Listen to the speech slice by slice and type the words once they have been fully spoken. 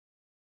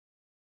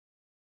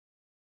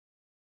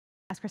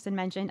As Kristen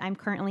mentioned, I'm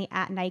currently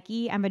at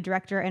Nike. I'm a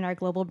director in our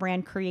global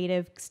brand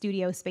creative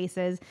studio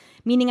spaces,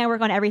 meaning I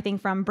work on everything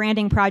from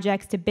branding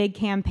projects to big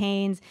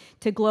campaigns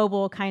to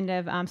global kind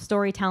of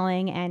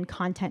storytelling and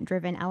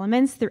content-driven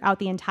elements throughout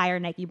the entire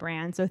Nike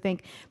brand. So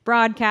think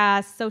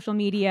broadcast, social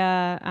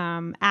media,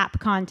 app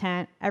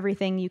content,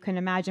 everything you can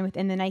imagine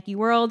within the Nike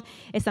world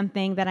is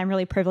something that I'm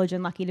really privileged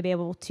and lucky to be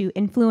able to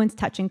influence,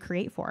 touch, and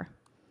create for.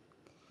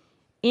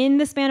 In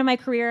the span of my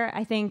career,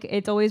 I think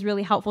it's always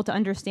really helpful to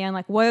understand,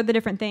 like, what are the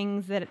different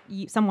things that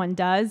someone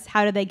does?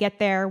 How do they get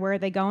there? Where are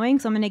they going?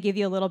 So I'm going to give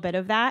you a little bit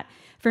of that.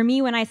 For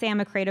me, when I say I'm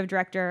a creative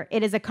director,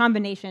 it is a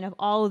combination of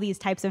all of these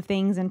types of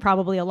things and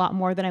probably a lot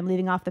more that I'm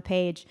leaving off the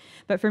page.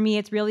 But for me,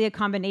 it's really a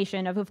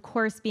combination of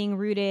course, being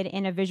rooted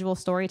in a visual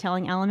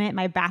storytelling element.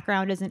 My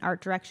background is in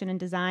art direction and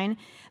design,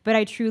 but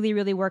I truly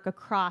really work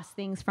across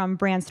things from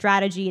brand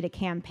strategy to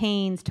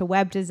campaigns to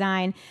web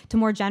design to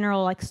more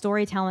general like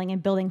storytelling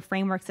and building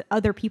frameworks that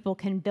other people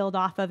can build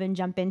off of and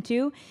jump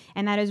into.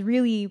 And that is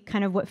really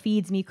kind of what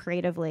feeds me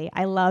creatively.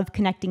 I love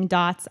connecting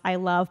dots. I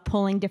love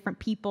pulling different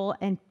people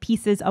and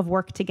pieces of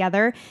work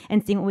together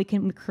and seeing what we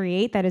can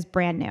create that is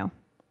brand new.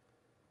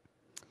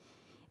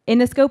 In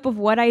the scope of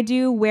what I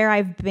do, where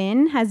I've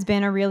been has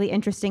been a really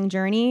interesting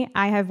journey.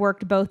 I have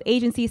worked both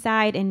agency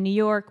side in New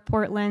York,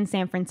 Portland,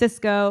 San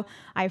Francisco.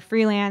 I've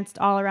freelanced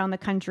all around the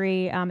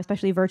country,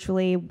 especially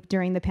virtually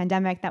during the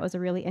pandemic. That was a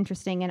really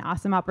interesting and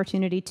awesome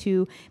opportunity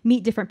to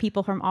meet different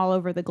people from all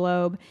over the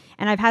globe.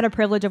 And I've had a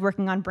privilege of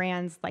working on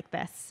brands like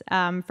this,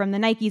 from the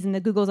Nikes and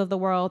the Googles of the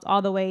world,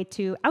 all the way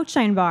to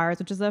Outshine bars,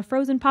 which is a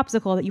frozen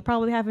popsicle that you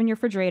probably have in your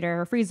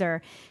refrigerator or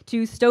freezer,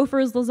 to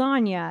Stouffer's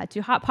lasagna,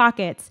 to Hot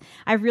Pockets.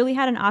 I've really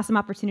had an awesome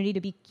opportunity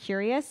to be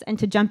curious and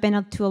to jump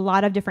into a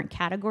lot of different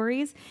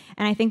categories.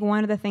 And I think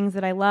one of the things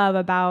that I love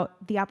about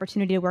the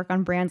opportunity to work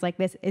on brands like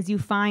this is you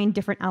find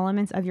different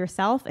elements of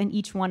yourself in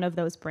each one of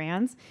those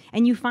brands,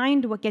 and you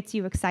find what gets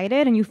you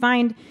excited, and you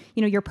find,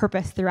 your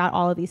purpose throughout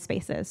all of these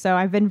spaces. So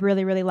I've been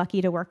really, really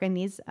lucky to work in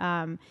these.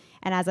 And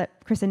as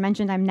Kristen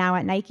mentioned, I'm now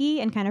at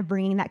Nike and kind of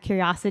bringing that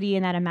curiosity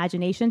and that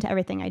imagination to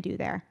everything I do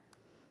there.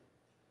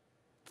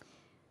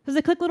 This is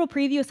a quick little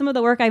preview of some of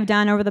the work I've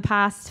done over the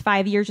past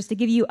 5 years, just to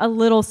give you a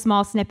little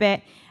small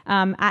snippet.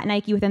 At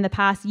Nike, within the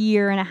past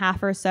year and a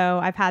half or so,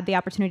 I've had the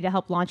opportunity to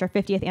help launch our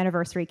 50th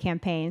anniversary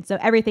campaign. So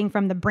everything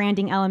from the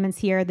branding elements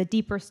here, the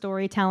deeper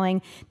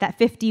storytelling, that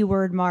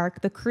 50-word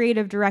mark, the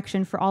creative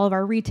direction for all of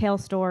our retail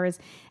stores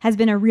has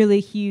been a really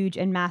huge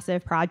and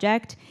massive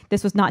project.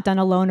 This was not done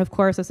alone, of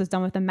course. This was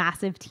done with a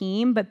massive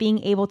team, but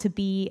being able to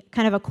be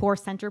kind of a core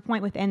center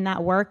point within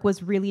that work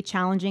was really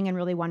challenging and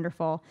really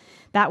wonderful.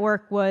 That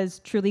work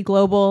was truly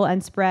global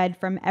and spread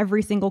from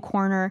every single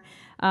corner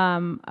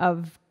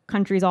of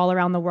countries all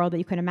around the world that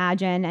you can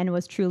imagine, and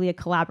was truly a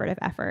collaborative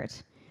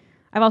effort.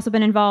 I've also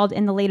been involved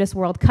in the latest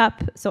World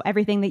Cup, so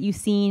everything that you've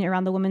seen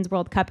around the Women's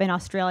World Cup in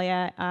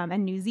Australia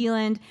and New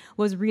Zealand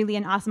was really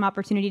an awesome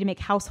opportunity to make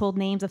household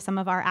names of some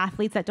of our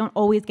athletes that don't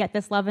always get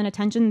this love and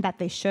attention that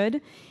they should.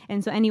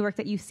 And so any work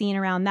that you've seen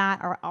around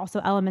that are also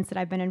elements that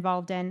I've been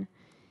involved in.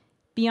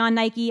 Beyond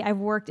Nike, I've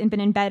worked and been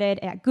embedded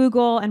at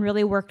Google and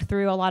really worked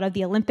through a lot of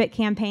the Olympic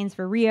campaigns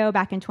for Rio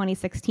back in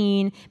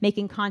 2016,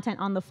 making content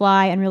on the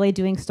fly and really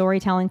doing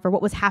storytelling for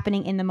what was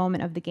happening in the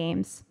moment of the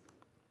games.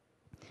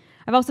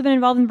 I've also been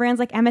involved in brands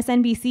like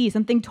MSNBC,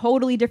 something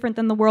totally different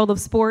than the world of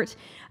sport,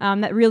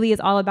 that really is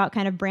all about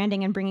kind of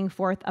branding and bringing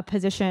forth a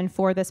position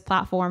for this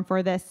platform,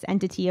 for this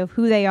entity of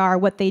who they are,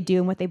 what they do,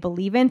 and what they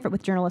believe in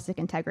with journalistic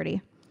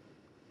integrity.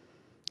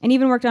 And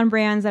even worked on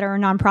brands that are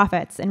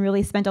nonprofits and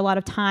really spent a lot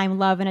of time,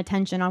 love, and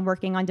attention on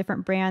working on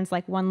different brands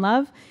like One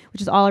Love,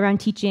 which is all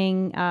around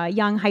teaching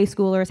young high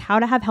schoolers how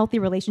to have healthy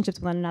relationships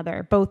with one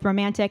another, both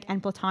romantic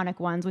and platonic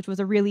ones, which was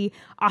a really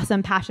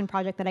awesome passion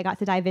project that I got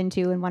to dive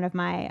into in one of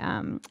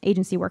my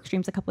agency work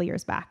streams a couple of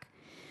years back.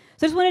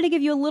 So I just wanted to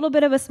give you a little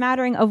bit of a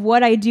smattering of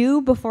what I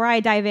do before I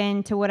dive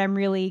into what I'm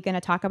really going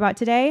to talk about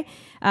today,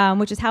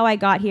 which is how I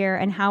got here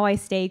and how I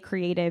stay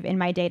creative in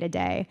my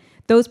day-to-day.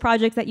 Those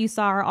projects that you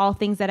saw are all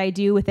things that I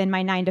do within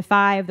my 9 to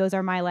 5. Those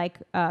are my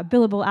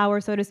billable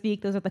hours, so to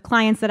speak. Those are the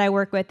clients that I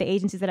work with, the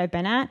agencies that I've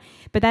been at.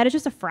 But that is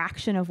just a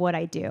fraction of what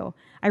I do.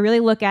 I really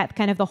look at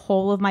kind of the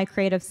whole of my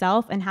creative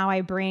self and how I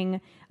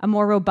bring a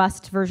more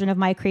robust version of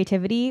my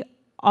creativity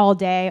all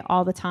day,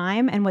 all the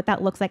time. And what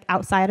that looks like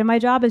outside of my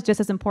job is just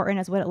as important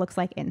as what it looks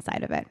like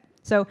inside of it.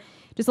 So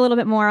just a little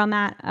bit more on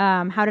that.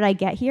 How did I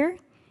get here?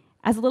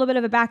 As a little bit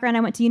of a background, I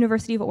went to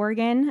University of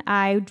Oregon.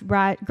 I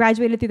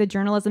graduated through the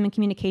journalism and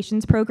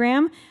communications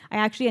program. I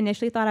actually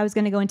initially thought I was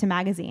going to go into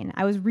magazine.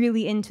 I was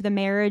really into the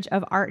marriage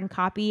of art and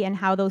copy and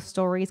how those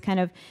stories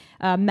kind of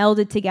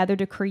melded together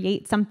to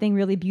create something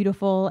really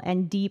beautiful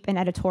and deep and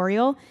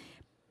editorial.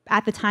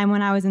 At the time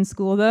when I was in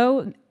school,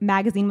 though,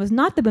 magazine was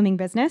not the booming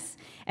business.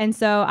 And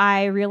so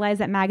I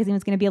realized that magazine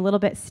was going to be a little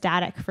bit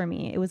static for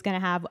me. It was going to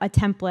have a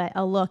template,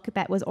 a look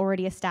that was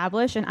already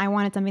established, and I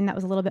wanted something that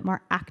was a little bit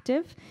more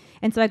active.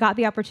 And so I got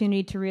the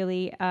opportunity to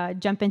really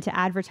jump into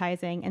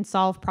advertising and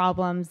solve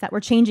problems that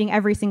were changing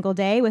every single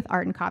day with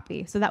art and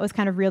copy. So that was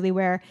kind of really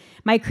where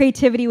my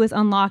creativity was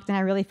unlocked, and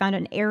I really found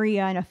an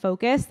area and a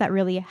focus that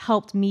really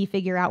helped me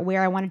figure out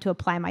where I wanted to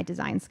apply my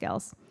design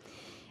skills.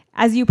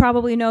 As you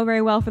probably know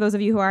very well, for those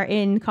of you who are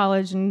in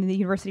college and the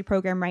university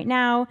program right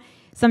now,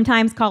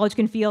 sometimes college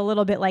can feel a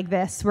little bit like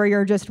this, where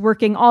you're just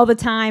working all the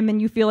time and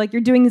you feel like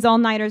you're doing these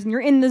all-nighters and you're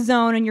in the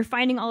zone and you're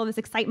finding all of this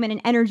excitement and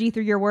energy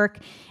through your work.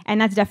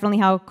 And that's definitely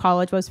how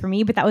college was for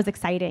me, but that was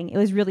exciting. It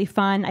was really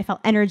fun. I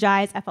felt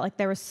energized. I felt like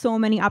there were so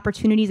many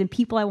opportunities and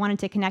people I wanted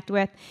to connect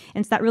with.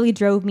 And so that really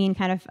drove me and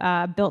kind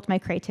of built my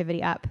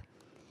creativity up.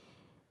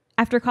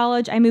 After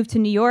college, I moved to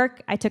New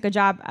York. I took a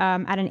job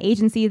at an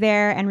agency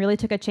there and really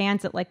took a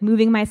chance at like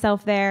moving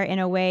myself there in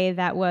a way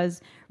that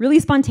was really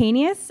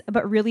spontaneous,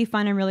 but really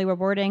fun and really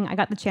rewarding. I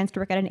got the chance to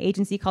work at an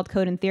agency called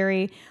Code and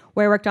Theory,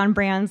 where I worked on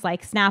brands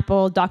like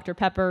Snapple, Dr.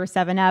 Pepper,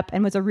 7-Up,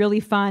 and was a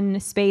really fun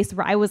space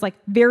where I was like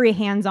very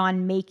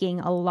hands-on making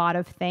a lot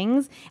of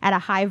things at a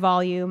high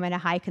volume and a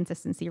high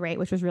consistency rate,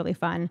 which was really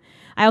fun.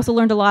 I also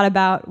learned a lot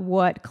about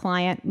what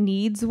client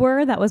needs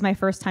were. That was my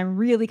first time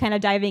really kind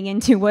of diving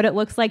into what it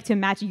looks like to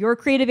match your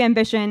creative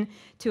ambition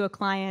to a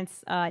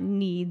client's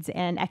needs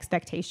and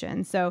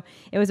expectations. So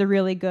it was a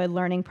really good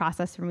learning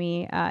process for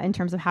me in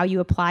terms of how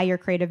you apply your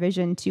creative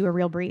vision to a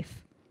real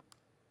brief.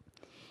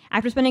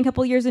 After spending a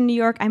couple years in New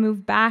York, I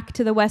moved back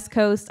to the West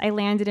Coast. I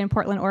landed in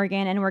Portland,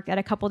 Oregon, and worked at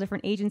a couple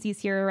different agencies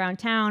here around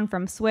town,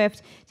 from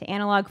Swift to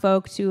Analog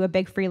Folk to a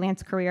big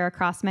freelance career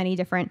across many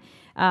different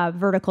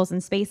verticals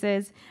and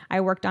spaces.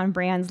 I worked on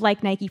brands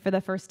like Nike for the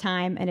first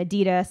time and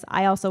Adidas.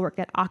 I also worked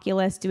at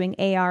Oculus doing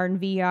AR and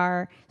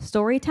VR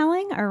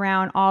storytelling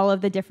around all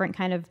of the different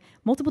kind of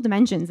multiple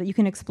dimensions that you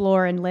can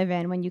explore and live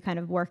in when you kind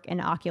of work in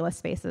Oculus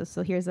spaces.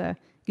 So here's a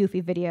goofy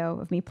video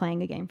of me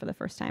playing a game for the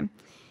first time.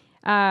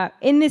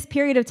 In this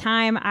period of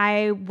time,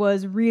 I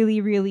was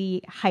really,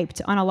 really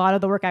hyped on a lot of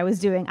the work I was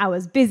doing. I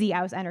was busy,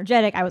 I was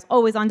energetic, I was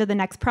always on to the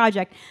next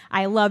project.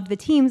 I loved the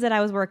teams that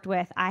I was worked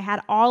with. I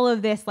had all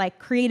of this like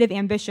creative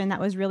ambition that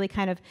was really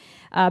kind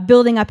of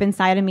building up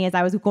inside of me as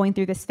I was going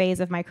through this phase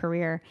of my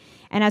career.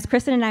 And as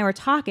Kristen and I were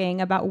talking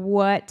about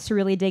what to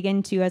really dig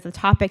into as a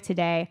topic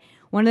today,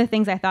 one of the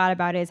things I thought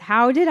about is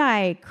how did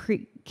I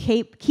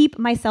keep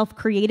myself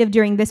creative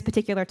during this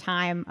particular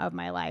time of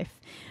my life?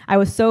 I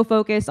was so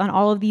focused on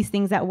all of these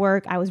things at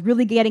work. I was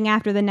really getting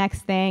after the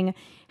next thing.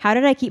 How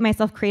did I keep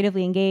myself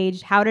creatively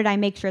engaged? How did I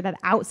make sure that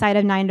outside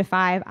of 9 to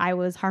 5, I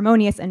was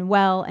harmonious and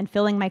well and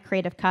filling my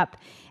creative cup?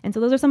 And so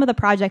those are some of the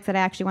projects that I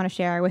actually want to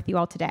share with you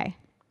all today.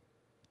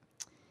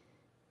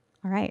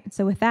 All right,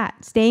 so with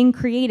that, staying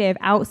creative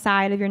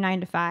outside of your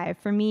 9 to 5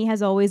 for me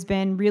has always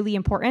been really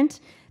important.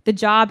 The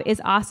job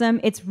is awesome.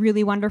 It's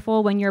really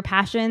wonderful when your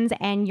passions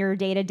and your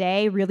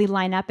day-to-day really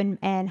line up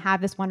and have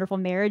this wonderful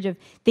marriage of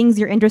things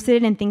you're interested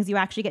in and things you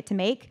actually get to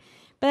make.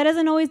 But that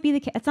doesn't always be the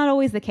case. It's not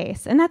always the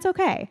case, and that's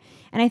okay.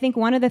 And I think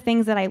one of the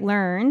things that I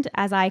learned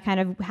as I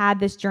kind of had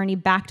this journey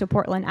back to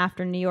Portland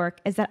after New York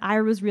is that I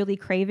was really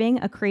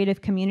craving a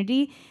creative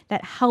community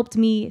that helped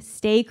me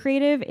stay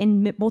creative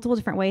in multiple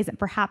different ways that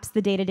perhaps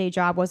the day-to-day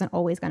job wasn't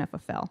always going to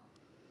fulfill.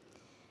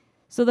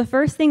 So the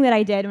first thing that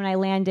I did when I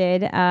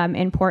landed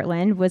in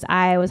Portland was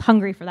I was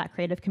hungry for that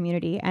creative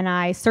community, and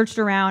I searched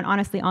around,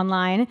 honestly,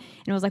 online,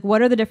 and was like,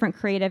 what are the different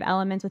creative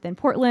elements within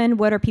Portland?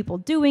 What are people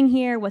doing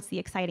here? What's the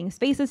exciting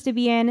spaces to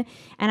be in?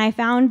 And I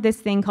found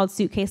this thing called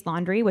Suitcase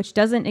Laundry, which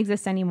doesn't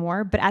exist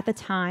anymore, but at the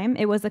time,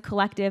 it was a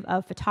collective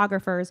of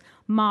photographers,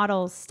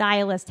 models,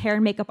 stylists, hair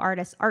and makeup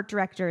artists, art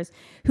directors,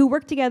 who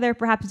worked together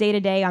perhaps day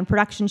to day on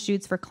production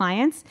shoots for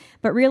clients,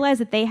 but realized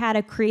that they had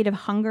a creative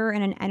hunger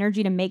and an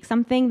energy to make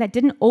something that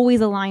didn't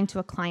always align to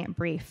a client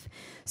brief.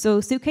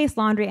 So Suitcase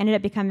Laundry ended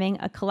up becoming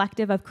a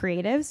collective of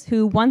creatives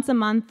who once a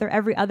month or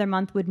every other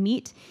month would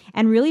meet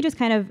and really just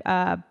kind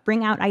of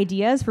bring out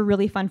ideas for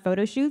really fun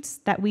photo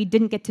shoots that we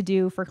didn't get to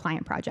do for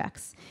client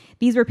projects.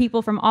 These were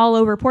people from all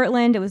over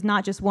Portland. It was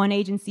not just one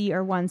agency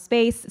or one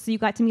space, so you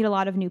got to meet a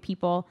lot of new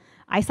people.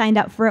 I signed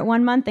up for it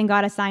 1 month and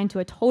got assigned to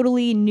a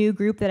totally new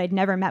group that I'd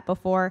never met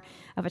before,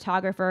 a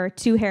photographer,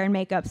 2 hair and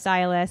makeup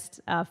stylists,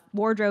 a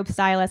wardrobe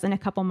stylist, and a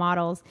couple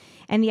models.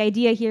 And the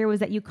idea here was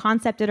that you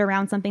concepted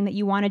around something that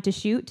you wanted to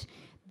shoot.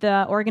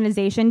 The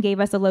organization gave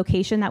us a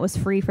location that was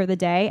free for the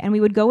day, and we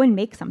would go and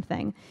make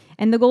something.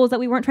 And the goal is that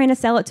we weren't trying to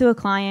sell it to a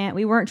client.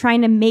 We weren't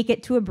trying to make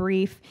it to a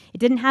brief. It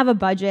didn't have a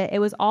budget. It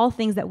was all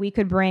things that we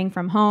could bring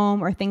from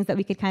home or things that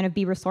we could kind of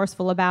be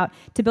resourceful about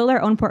to build our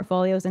own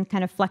portfolios and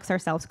kind of flex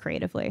ourselves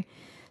creatively.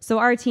 So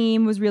our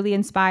team was really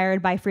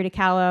inspired by Frida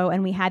Kahlo,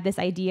 and we had this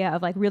idea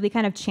of like really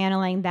kind of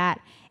channeling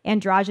that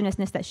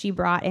androgynousness that she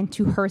brought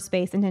into her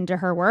space and into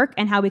her work,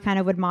 and how we kind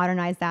of would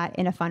modernize that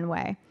in a fun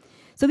way.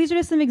 So these are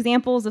just some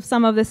examples of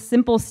some of the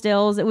simple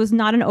stills. It was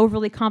not an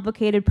overly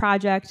complicated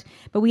project,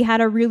 but we had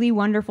a really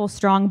wonderful,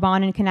 strong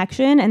bond and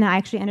connection, and I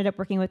actually ended up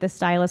working with this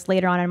stylist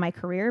later on in my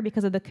career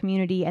because of the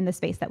community and the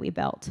space that we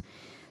built.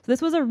 So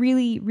this was a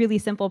really, really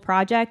simple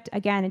project.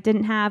 Again, it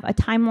didn't have a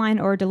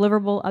timeline or a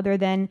deliverable other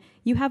than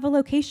you have a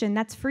location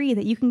that's free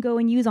that you can go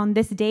and use on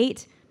this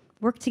date,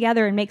 work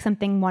together and make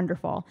something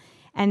wonderful.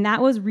 And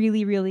that was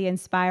really, really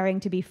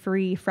inspiring to be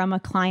free from a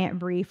client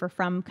brief or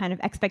from kind of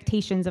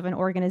expectations of an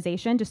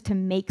organization, just to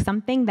make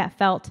something that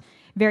felt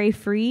very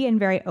free and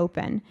very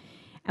open.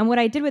 And what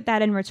I did with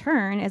that in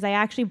return is I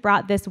actually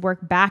brought this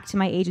work back to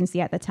my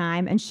agency at the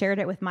time and shared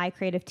it with my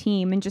creative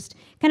team and just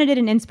kind of did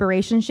an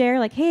inspiration share,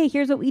 like, hey,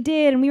 here's what we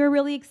did, and we were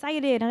really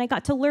excited, and I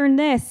got to learn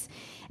this.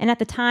 And at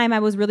the time, I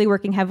was really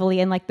working heavily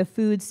in like the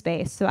food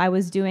space. So I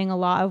was doing a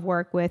lot of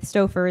work with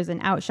Stouffer's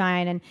and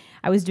Outshine, and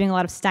I was doing a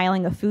lot of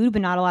styling of food,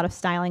 but not a lot of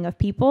styling of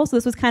people. So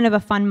this was kind of a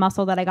fun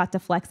muscle that I got to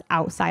flex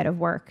outside of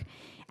work.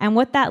 And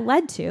what that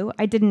led to,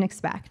 I didn't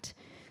expect.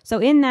 So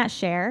in that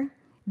share,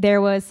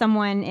 there was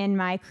someone in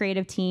my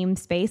creative team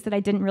space that I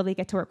didn't really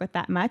get to work with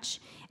that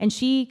much, and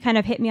she kind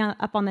of hit me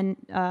up on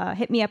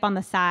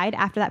the side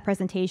after that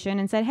presentation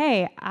and said,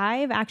 "Hey,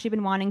 I've actually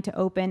been wanting to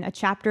open a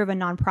chapter of a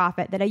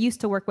nonprofit that I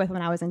used to work with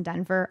when I was in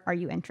Denver. Are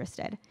you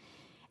interested?"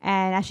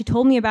 And as she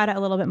told me about it a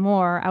little bit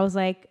more, I was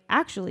like,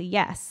 "Actually,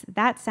 yes,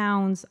 that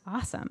sounds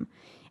awesome."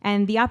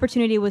 And the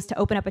opportunity was to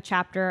open up a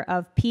chapter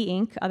of P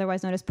Inc.,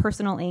 otherwise known as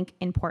Personal Inc.,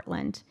 in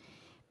Portland.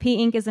 P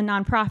Inc. is a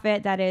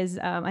nonprofit that is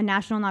a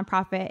national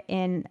nonprofit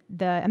in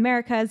the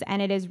Americas,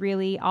 and it is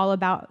really all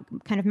about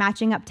kind of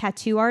matching up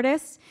tattoo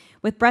artists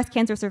with breast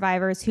cancer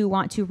survivors who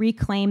want to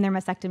reclaim their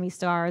mastectomy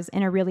scars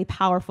in a really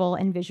powerful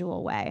and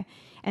visual way.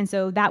 And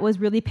so that was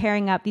really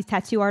pairing up these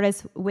tattoo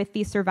artists with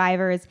these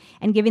survivors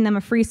and giving them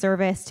a free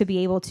service to be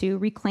able to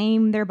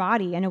reclaim their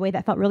body in a way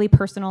that felt really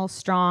personal,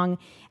 strong,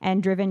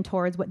 and driven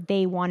towards what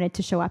they wanted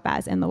to show up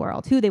as in the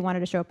world, who they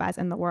wanted to show up as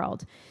in the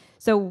world.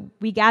 So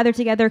we gathered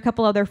together a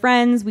couple other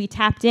friends, we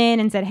tapped in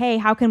and said, hey,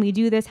 how can we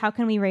do this? How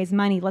can we raise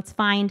money? Let's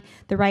find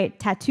the right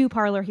tattoo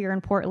parlor here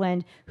in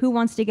Portland. Who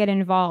wants to get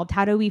involved?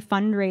 How do we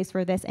fundraise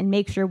for this and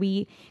make sure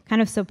we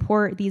kind of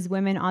support these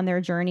women on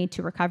their journey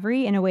to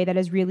recovery in a way that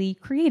is really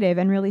creative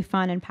and really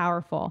fun and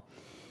powerful?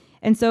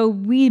 And so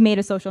we made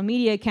a social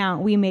media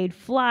account, we made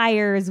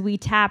flyers, we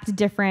tapped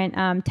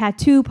different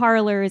tattoo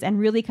parlors and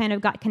really kind of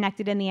got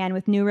connected in the end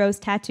with New Rose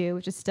Tattoo,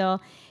 which is still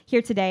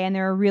here today, and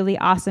they're a really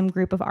awesome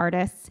group of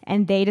artists.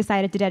 And they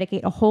decided to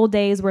dedicate a whole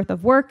day's worth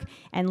of work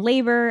and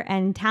labor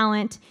and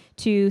talent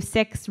to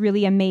 6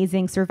 really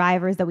amazing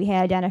survivors that we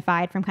had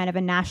identified from kind of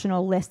a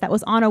national list that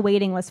was on a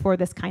waiting list for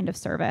this kind of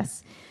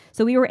service.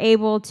 So we were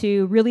able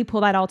to really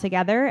pull that all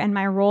together, and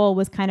my role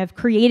was kind of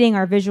creating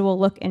our visual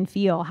look and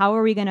feel. How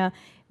are we gonna,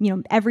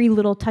 every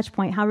little touch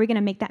point, how are we gonna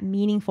make that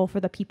meaningful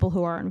for the people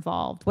who are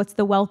involved? What's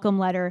the welcome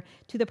letter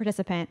to the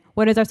participant?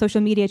 What is our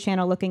social media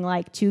channel looking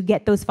like to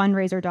get those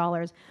fundraiser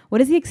dollars? What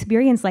is the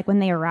experience like when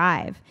they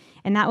arrive?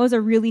 And that was a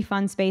really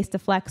fun space to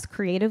flex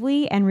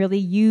creatively and really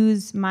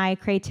use my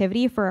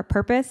creativity for a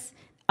purpose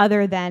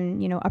other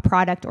than a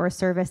product or a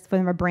service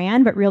from a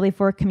brand, but really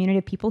for a community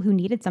of people who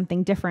needed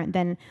something different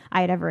than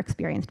I had ever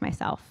experienced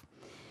myself.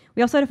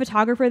 We also had a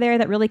photographer there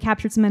that really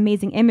captured some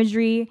amazing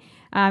imagery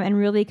and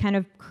really kind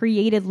of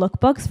created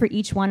lookbooks for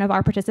each one of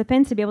our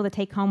participants to be able to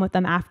take home with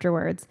them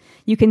afterwards.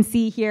 You can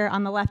see here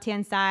on the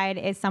left-hand side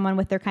is someone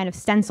with their kind of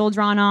stencil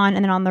drawn on,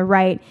 and then on the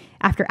right,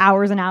 after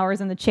hours and hours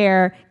in the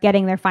chair,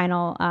 getting their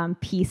final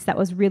piece that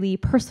was really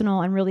personal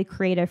and really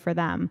creative for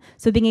them.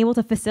 So being able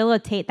to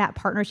facilitate that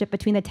partnership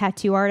between the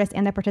tattoo artist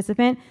and the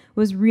participant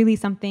was really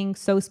something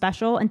so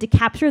special, and to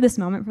capture this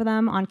moment for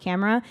them on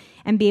camera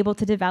and be able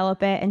to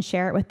develop it and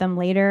share it with them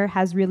later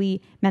has really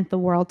meant the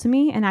world to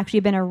me, and actually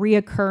been a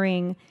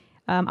reoccurring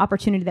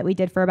opportunity that we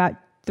did for about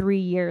 3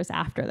 years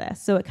after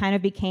this. So it kind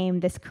of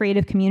became this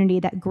creative community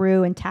that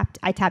grew and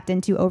I tapped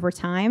into over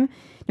time.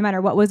 No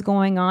matter what was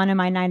going on in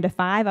my 9 to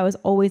 5, I was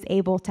always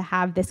able to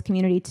have this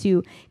community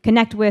to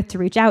connect with, to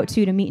reach out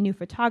to meet new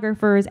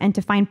photographers, and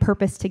to find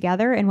purpose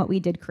together in what we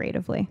did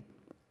creatively.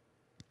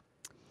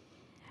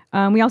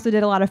 We also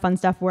did a lot of fun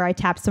stuff where I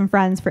tapped some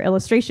friends for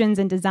illustrations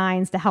and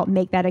designs to help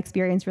make that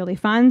experience really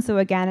fun. So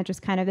again, it's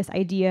just kind of this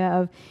idea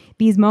of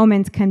these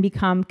moments can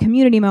become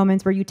community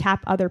moments where you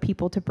tap other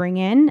people to bring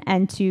in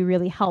and to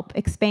really help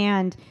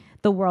expand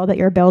the world that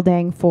you're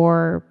building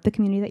for the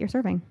community that you're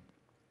serving.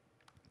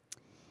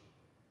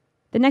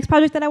 The next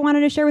project that I wanted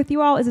to share with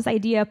you all is this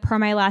idea of per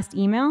my last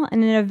email,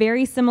 and in a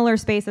very similar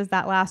space as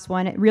that last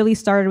one, it really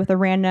started with a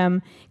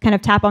random kind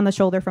of tap on the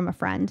shoulder from a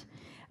friend.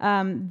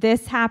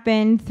 This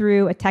happened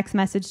through a text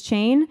message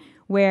chain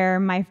where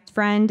my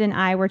friend and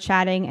I were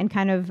chatting and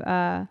kind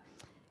of,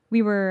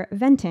 we were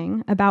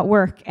venting about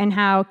work and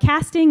how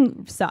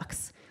casting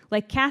sucks.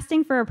 Like,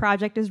 casting for a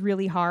project is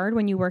really hard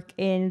when you work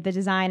in the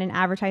design and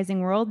advertising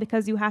world,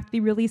 because you have to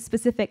be really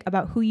specific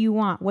about who you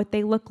want, what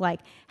they look like,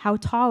 how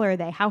tall are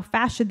they, how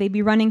fast should they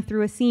be running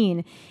through a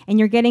scene, and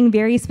you're getting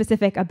very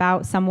specific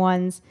about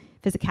someone's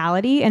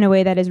physicality in a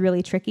way that is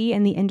really tricky,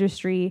 and the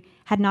industry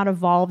had not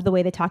evolved the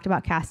way they talked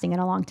about casting in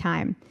a long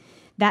time.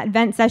 That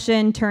vent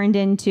session turned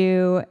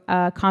into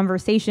a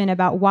conversation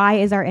about why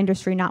is our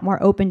industry not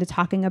more open to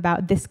talking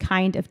about this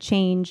kind of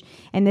change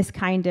and this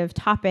kind of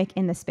topic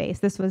in the space.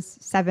 This was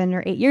 7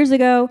 or 8 years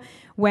ago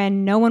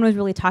when no one was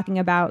really talking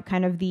about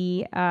kind of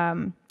the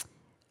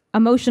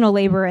emotional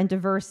labor and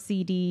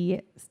diversity,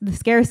 the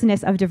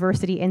scarceness of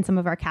diversity in some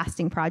of our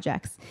casting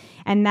projects.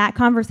 And that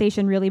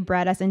conversation really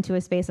bred us into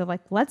a space of like,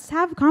 let's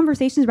have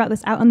conversations about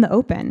this out in the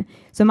open.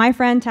 So my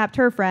friend tapped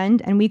her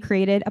friend and we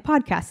created a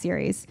podcast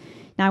series.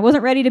 Now, I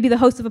wasn't ready to be the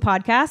host of a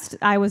podcast.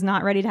 I was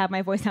not ready to have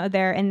my voice out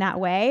there in that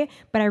way,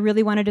 but I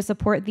really wanted to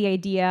support the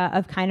idea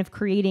of kind of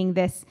creating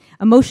this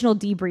emotional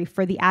debrief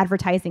for the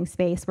advertising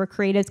space where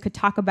creatives could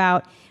talk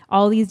about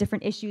all these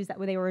different issues that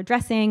they were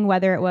addressing,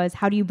 whether it was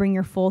how do you bring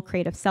your full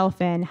creative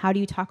self in, how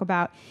do you talk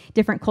about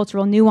different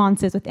cultural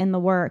nuances within the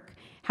work,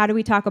 how do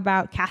we talk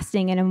about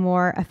casting in a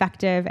more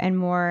effective and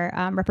more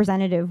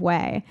representative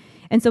way.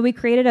 And so we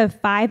created a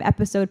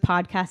 5-episode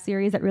podcast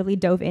series that really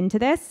dove into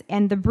this.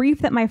 And the brief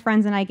that my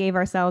friends and I gave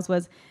ourselves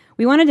was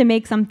we wanted to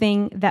make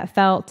something that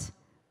felt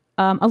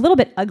a little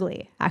bit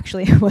ugly,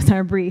 actually, was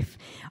our brief.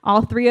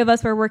 All 3 of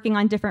us were working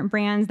on different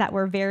brands that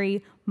were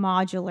very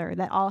modular,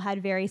 that all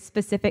had very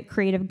specific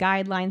creative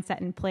guidelines set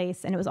in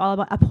place, and it was all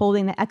about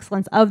upholding the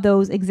excellence of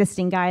those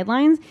existing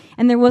guidelines,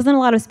 and there wasn't a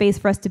lot of space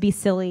for us to be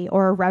silly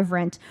or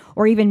irreverent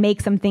or even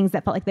make some things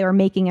that felt like they were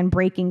making and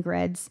breaking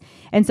grids.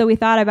 And so we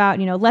thought about,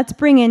 let's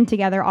bring in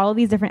together all of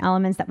these different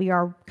elements that we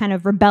are kind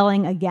of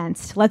rebelling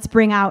against. Let's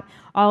bring out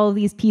all of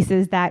these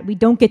pieces that we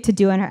don't get to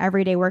do in our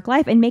everyday work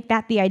life and make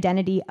that the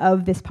identity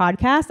of this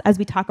podcast as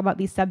we talk about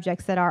these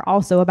subjects that are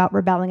also about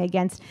rebelling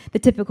against the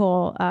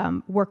typical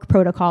work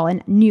protocol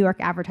in New York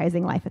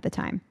advertising life at the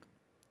time.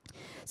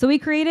 So we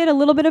created a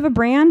little bit of a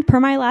brand per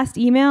my last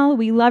email.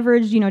 We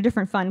leveraged,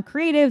 different fun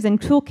creatives and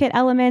toolkit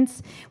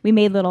elements. We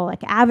made little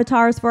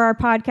avatars for our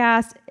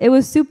podcast. It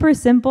was super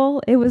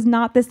simple. It was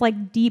not this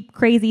deep,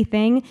 crazy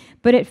thing,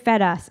 but it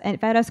fed us, and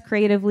it fed us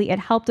creatively. It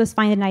helped us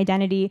find an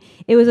identity.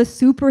 It was a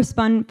super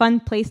fun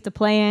place to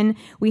play in.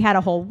 We had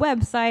a whole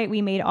website.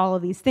 We made all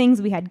of these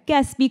things. We had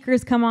guest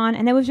speakers come on,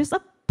 and it was just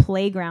a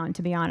playground,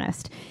 to be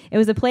honest. It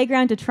was a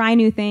playground to try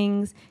new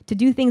things, to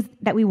do things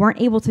that we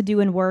weren't able to do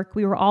in work.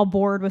 We were all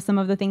bored with some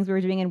of the things we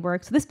were doing in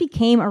work. So this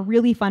became a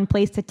really fun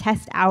place to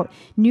test out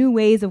new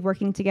ways of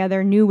working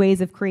together, new ways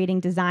of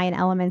creating design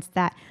elements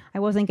that I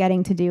wasn't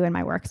getting to do in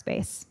my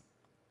workspace.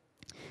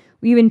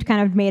 We even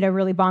kind of made a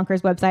really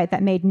bonkers website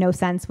that made no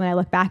sense when I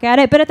look back at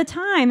it. But at the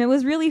time, it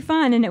was really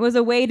fun. And it was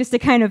a way just to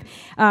kind of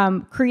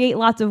create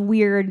lots of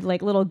weird,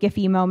 little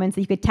Giphy moments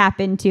that you could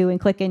tap into and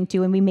click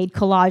into. And we made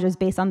collages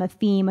based on the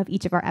theme of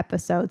each of our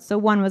episodes. So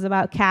one was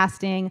about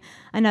casting.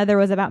 Another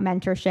was about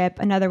mentorship.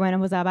 Another one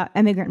was about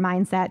immigrant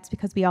mindsets,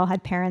 because we all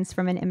had parents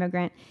from an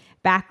immigrant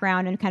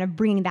background, and kind of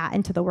bringing that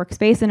into the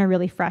workspace in a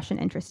really fresh and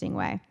interesting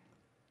way.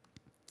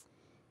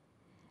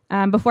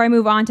 Before I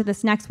move on to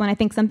this next one, I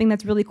think something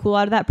that's really cool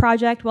out of that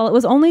project, well, it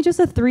was only just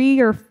a 3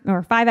 or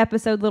 5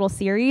 episode little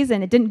series,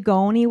 and it didn't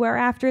go anywhere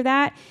after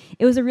that.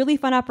 It was a really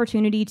fun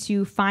opportunity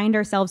to find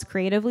ourselves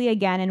creatively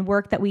again in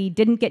work that we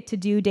didn't get to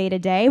do day to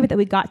day, but that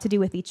we got to do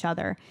with each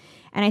other.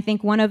 And I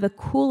think one of the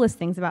coolest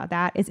things about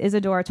that is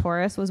Isadora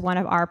Torres was one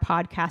of our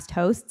podcast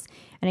hosts.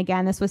 And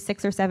again, this was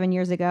 6 or 7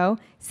 years ago.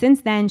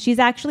 Since then, she's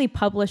actually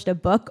published a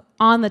book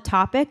on the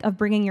topic of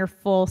bringing your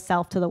full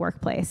self to the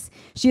workplace.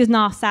 She is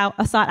now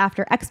a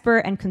sought-after expert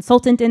and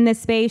consultant in this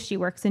space. She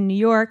works in New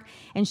York,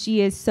 and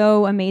she is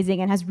so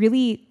amazing and has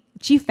really,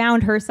 she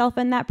found herself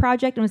in that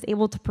project and was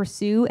able to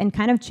pursue and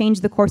kind of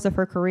change the course of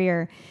her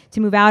career to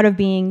move out of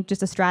being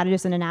just a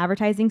strategist in an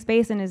advertising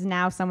space, and is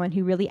now someone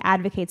who really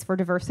advocates for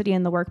diversity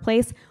in the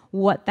workplace,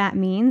 what that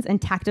means,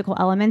 and tactical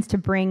elements to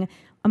bring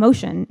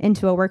emotion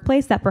into a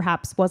workplace that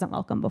perhaps wasn't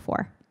welcome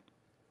before.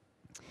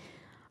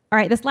 All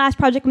right, this last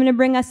project I'm going to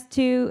bring us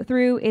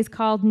through is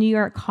called New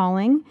York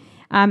Calling.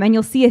 And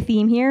you'll see a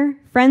theme here.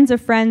 Friends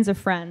of friends of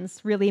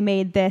friends really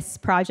made this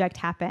project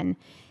happen.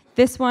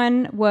 This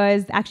one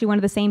was actually one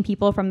of the same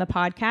people from the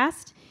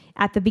podcast.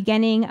 At the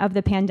beginning of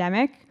the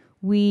pandemic,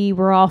 we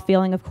were all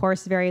feeling, of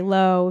course, very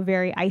low,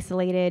 very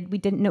isolated. We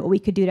didn't know what we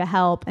could do to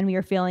help, and we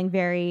were feeling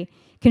very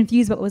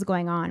confused what was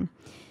going on.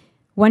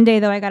 One day,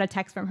 though, I got a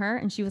text from her,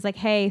 and she was like,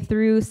 hey,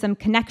 through some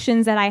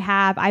connections that I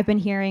have, I've been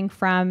hearing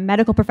from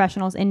medical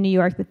professionals in New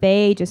York that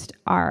they just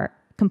are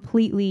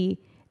completely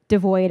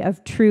devoid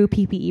of true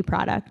PPE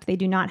product. They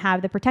do not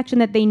have the protection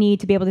that they need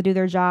to be able to do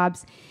their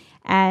jobs,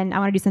 and I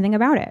want to do something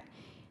about it.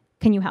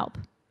 Can you help?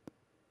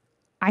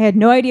 I had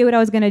no idea what I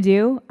was going to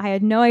do. I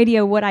had no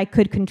idea what I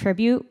could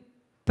contribute,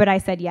 but I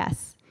said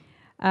yes.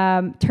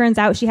 Turns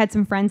out she had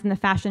some friends in the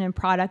fashion and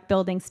product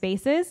building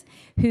spaces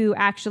who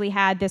actually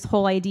had this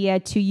whole idea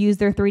to use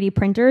their 3D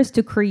printers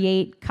to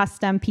create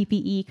custom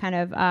PPE kind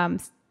of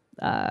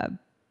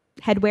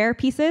headwear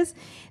pieces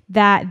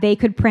that they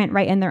could print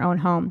right in their own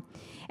home.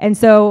 And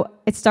so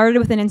it started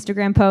with an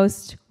Instagram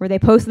post where they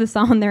posted this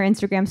on their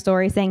Instagram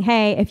story saying,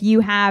 hey, if you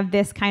have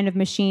this kind of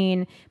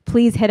machine,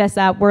 please hit us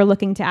up. We're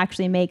looking to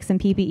actually make some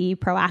PPE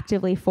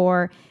proactively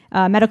for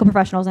medical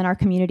professionals in our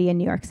community in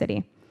New York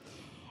City.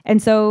 And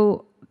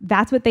so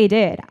that's what they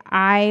did.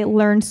 I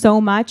learned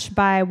so much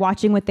by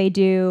watching what they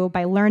do,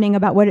 by learning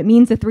about what it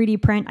means to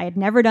 3D print. I had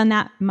never done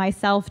that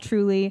myself,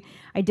 truly.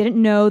 I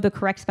didn't know the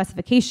correct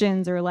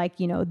specifications or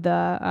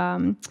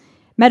the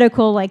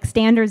medical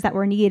standards that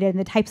were needed and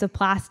the types of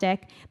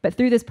plastic. But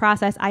through this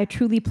process, I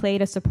truly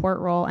played a support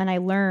role, and I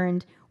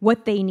learned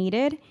what they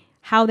needed,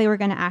 how they were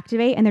going to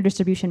activate, and their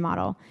distribution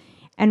model.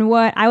 And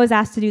what I was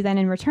asked to do then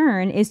in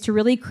return is to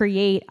really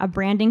create a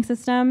branding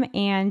system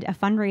and a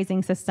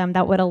fundraising system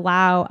that would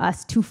allow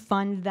us to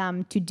fund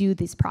them to do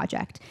this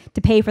project,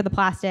 to pay for the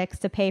plastics,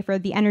 to pay for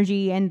the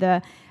energy and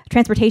the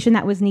transportation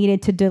that was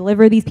needed to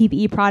deliver these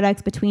PPE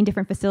products between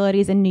different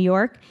facilities in New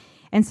York.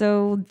 And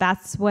so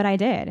that's what I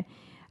did.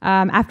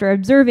 After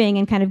observing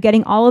and kind of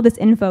getting all of this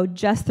info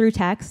just through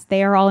text,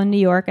 they are all in New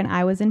York and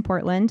I was in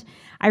Portland,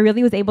 I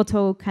really was able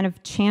to kind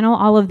of channel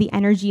all of the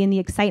energy and the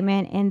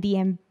excitement and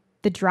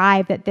the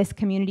drive that this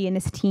community and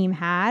this team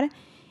had.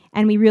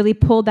 And we really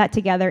pulled that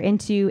together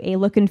into a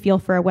look and feel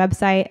for a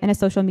website and a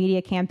social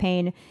media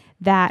campaign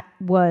that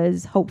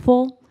was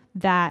hopeful,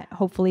 that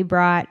hopefully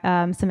brought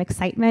some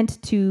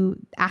excitement to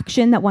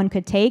action that one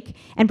could take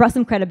and brought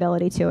some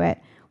credibility to it.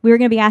 We were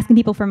going to be asking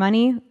people for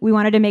money. We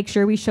wanted to make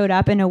sure we showed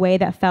up in a way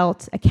that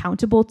felt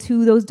accountable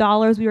to those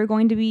dollars we were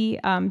going to be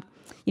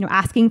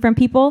asking from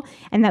people,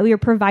 and that we were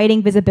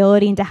providing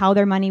visibility into how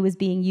their money was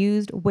being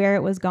used, where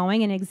it was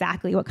going, and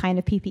exactly what kind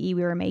of PPE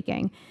we were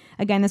making.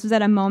 Again, this was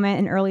at a moment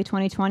in early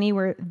 2020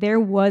 where there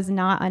was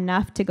not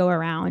enough to go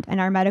around, and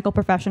our medical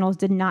professionals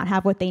did not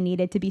have what they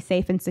needed to be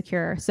safe and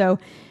secure. So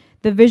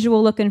the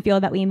visual look and feel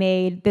that we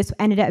made, this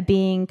ended up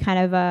being kind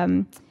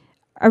of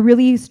a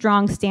really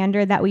strong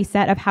standard that we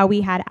set of how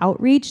we had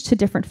outreach to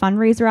different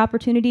fundraiser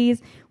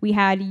opportunities. We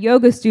had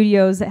yoga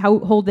studios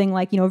holding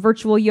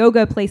virtual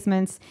yoga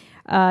placements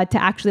to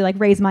actually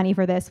raise money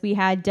for this. We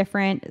had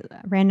different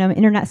random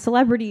internet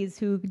celebrities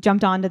who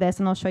jumped onto this,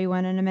 and I'll show you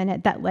one in a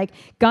minute, that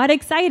got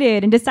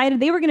excited and decided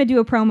they were going to do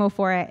a promo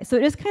for it. So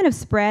it just kind of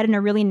spread in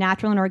a really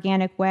natural and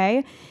organic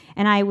way.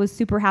 And I was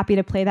super happy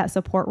to play that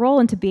support role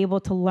and to be able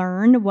to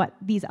learn what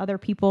these other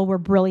people were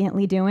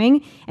brilliantly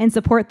doing and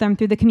support them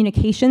through the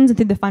communications and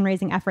through the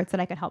fundraising efforts that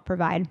I could help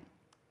provide.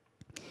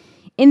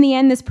 In the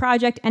end, this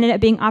project ended up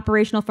being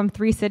operational from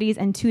 3 cities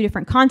and 2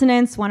 different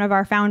continents. One of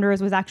our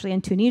founders was actually in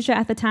Tunisia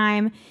at the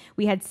time.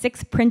 We had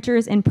 6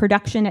 printers in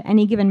production at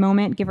any given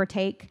moment, give or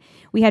take.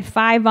 We had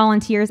 5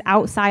 volunteers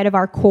outside of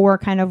our core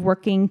kind of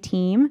working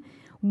team.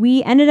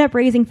 We ended up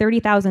raising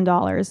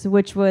 $30,000,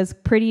 which was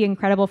pretty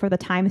incredible for the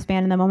time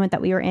span and the moment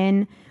that we were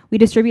in. We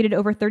distributed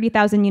over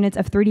 30,000 units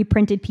of 3D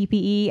printed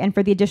PPE, and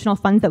for the additional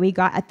funds that we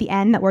got at the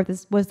end that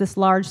was this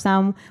large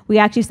sum, we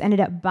actually just ended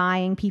up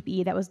buying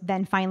PPE that was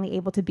then finally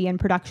able to be in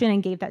production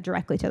and gave that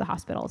directly to the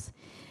hospitals.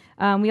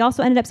 We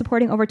also ended up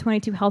supporting over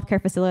 22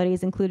 healthcare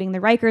facilities, including the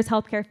Rikers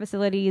healthcare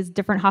facilities,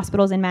 different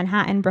hospitals in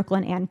Manhattan,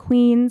 Brooklyn, and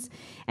Queens.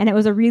 And it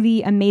was a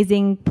really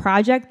amazing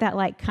project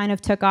that kind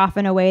of took off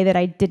in a way that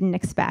I didn't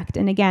expect.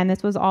 And again,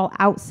 this was all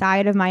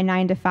outside of my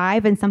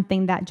 9-to-5 and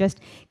something that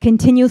just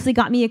continuously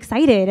got me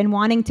excited and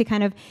wanting to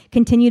kind of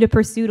continue to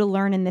pursue to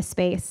learn in this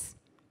space.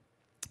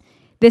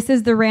 This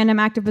is the random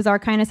act of bizarre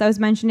kindness I was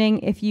mentioning.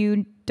 If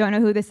you don't know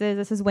who this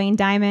is Wayne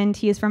Diamond.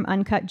 He is from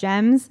Uncut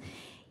Gems.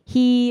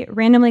 He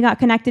randomly got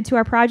connected to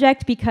our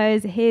project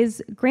because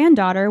his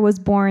granddaughter was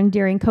born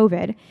during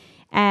COVID,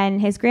 and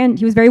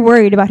he was very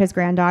worried about his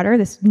granddaughter,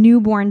 this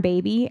newborn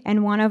baby,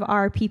 and one of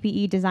our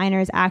PPE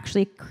designers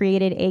actually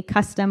created a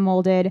custom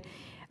molded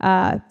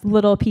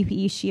little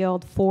PPE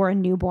shield for a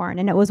newborn,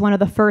 and it was one of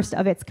the first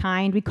of its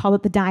kind. We called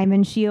it the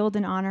Diamond Shield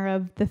in honor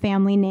of the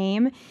family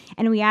name,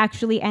 and we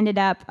actually ended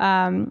up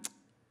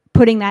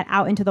putting that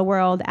out into the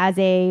world as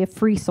a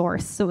free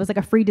source. So it was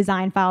a free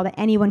design file that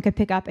anyone could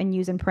pick up and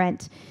use and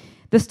print.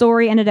 The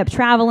story ended up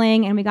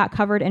traveling, and we got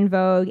covered in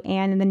Vogue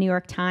and in the New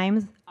York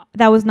Times.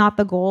 That was not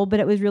the goal, but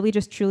it was really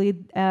just truly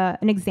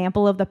an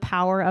example of the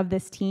power of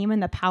this team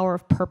and the power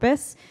of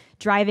purpose,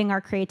 driving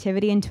our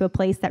creativity into a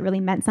place that really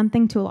meant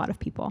something to a lot of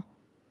people.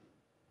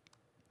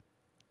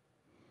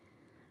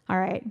 All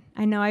right,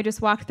 I know I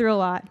just walked through a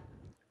lot.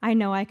 I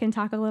know I can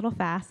talk a little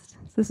fast,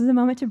 so this is a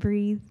moment to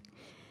breathe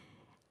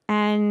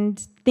and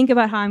think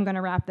about how I'm going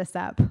to wrap this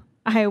up.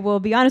 I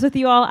will be honest with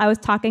you all, I was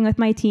talking with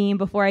my team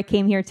before I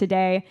came here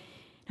today,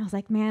 and I was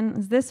like, man,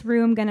 is this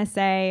room going to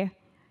say,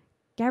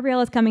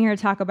 Gabriella's coming here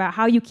to talk about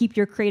how you keep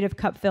your creative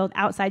cup filled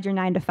outside your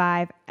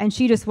 9-to-5, and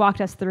she just walked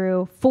us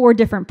through 4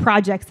 different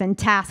projects and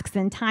tasks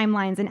and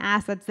timelines and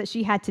assets that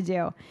she had to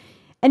do.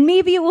 And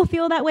maybe it will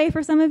feel that way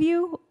for some of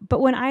you, but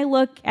when I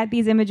look at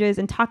these images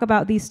and talk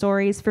about these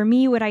stories, for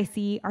me, what I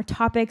see are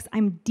topics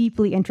I'm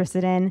deeply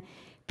interested in,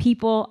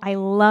 people I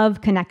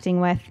love connecting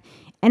with,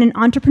 and an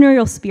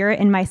entrepreneurial spirit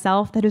in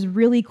myself that is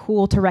really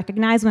cool to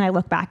recognize when I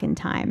look back in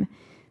time.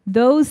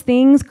 Those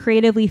things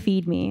creatively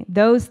feed me.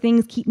 Those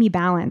things keep me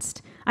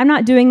balanced. I'm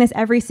not doing this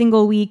every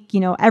single week,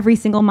 every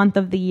single month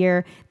of the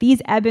year.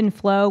 These ebb and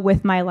flow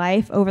with my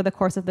life over the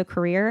course of the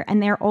career,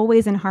 and they're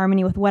always in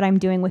harmony with what I'm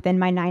doing within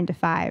my 9 to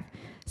 5.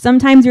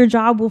 Sometimes your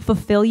job will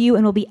fulfill you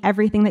and will be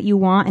everything that you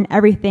want and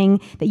everything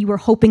that you were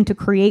hoping to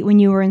create when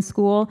you were in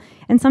school,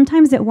 and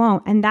sometimes it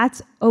won't, and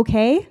that's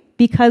okay,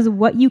 because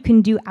what you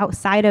can do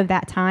outside of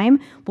that time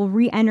will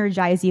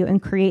re-energize you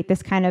and create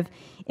this kind of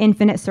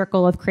infinite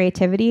circle of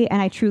creativity,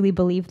 and I truly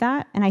believe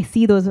that, and I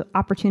see those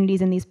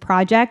opportunities in these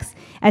projects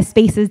as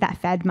spaces that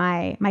fed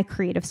my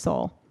creative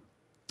soul.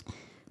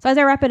 So as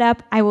I wrap it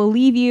up, I will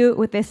leave you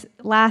with this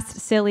last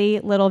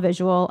silly little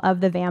visual of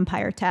the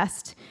vampire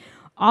test.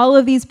 All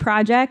of these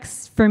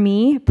projects, for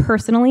me,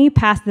 personally,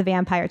 passed the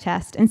vampire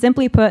test, and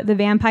simply put, the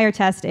vampire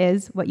test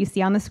is what you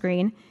see on the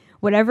screen.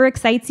 Whatever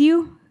excites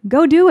you,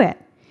 go do it.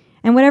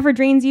 And whatever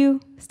drains you,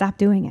 stop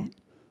doing it.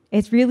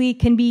 It really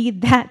can be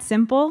that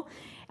simple.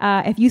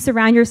 If you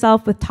surround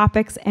yourself with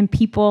topics and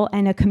people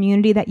and a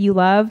community that you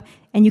love,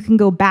 and you can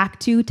go back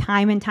to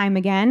time and time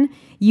again,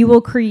 you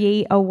will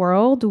create a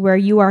world where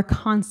you are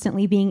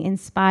constantly being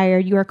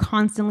inspired, you are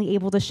constantly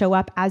able to show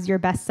up as your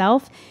best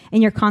self,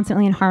 and you're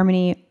constantly in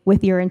harmony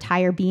with your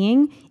entire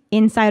being,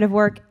 inside of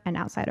work and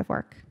outside of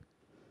work.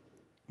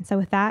 And so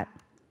with that,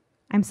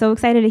 I'm so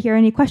excited to hear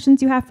any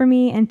questions you have for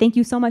me, and thank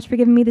you so much for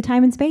giving me the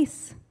time and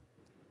space.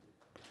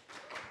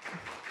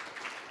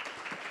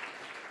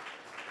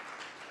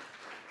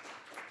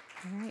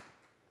 All right.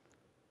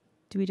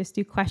 Do we just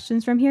do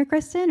questions from here,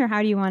 Kristen, or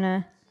how do you want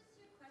to?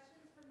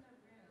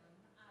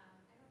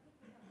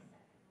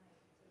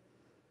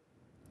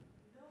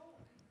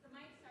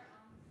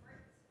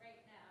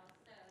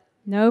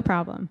 No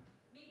problem.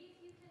 Maybe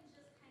if you can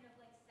just kind of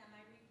like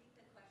semi-repeat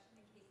the question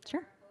in case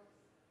there are folks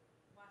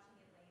watching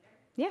it later.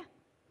 Yeah.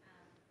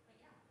 But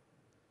yeah.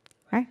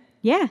 All right.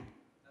 Yeah.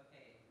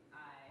 Okay.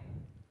 Hi.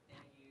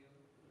 Thank you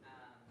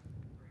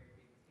for your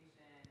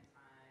presentation,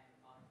 time,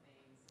 all the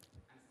things.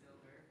 I'm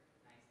Silver.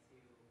 Nice to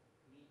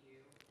meet you.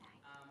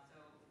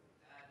 So the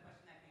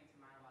question that came to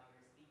mind while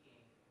you were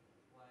speaking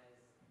was,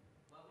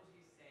 what would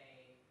you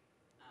say,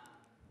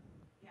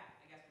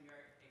 I guess from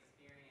your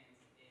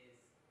experience is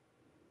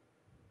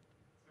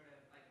sort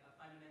of like a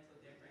fundamental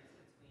difference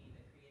between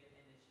the creative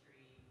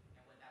industry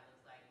and what that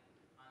looks like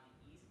on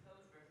the East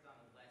Coast versus on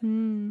the West Coast.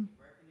 You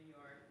work in New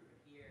York,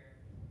 you're here,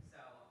 so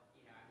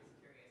I'm just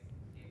curious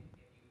if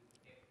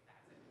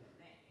that's a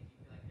thing. If you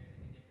feel like there's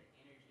like a different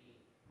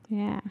energy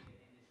Yeah.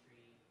 in the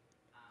creative industry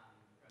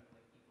from the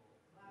way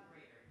people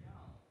collaborate or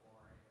don't,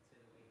 or to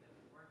the way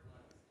the work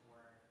looks,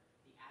 or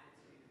the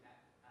attitude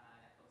that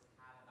folks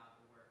have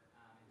about the work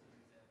in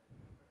terms of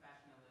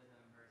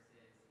professionalism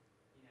versus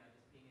just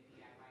being a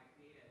DIY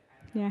creative.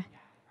 I don't know. Yeah.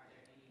 Are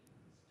there any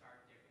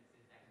stark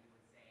differences that you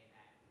would say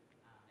that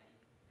stand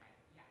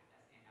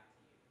out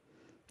to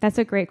you? That's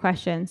a great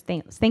question.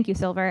 Thank you,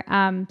 Silver.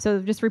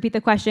 So just repeat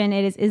the question.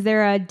 Is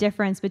there a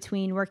difference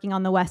between working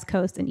on the West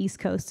Coast and East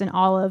Coast and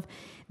all of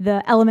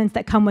the elements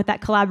that come with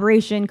that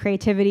collaboration,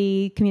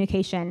 creativity,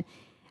 communication?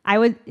 I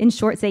would, in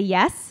short, say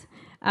yes.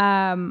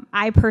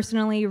 I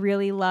personally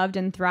really loved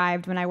and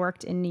thrived when I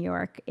worked in New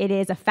York. It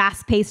is a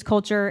fast-paced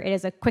culture. It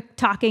is a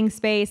quick-talking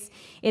space.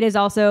 It is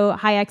also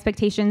high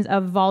expectations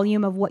of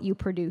volume of what you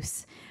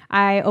produce.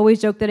 I always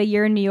joke that a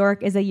year in New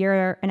York is a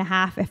year and a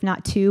half, if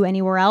not 2,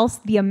 anywhere else.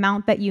 The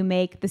amount that you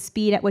make, the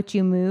speed at which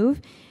you move,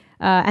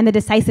 and the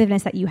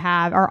decisiveness that you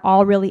have are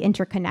all really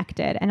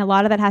interconnected. And a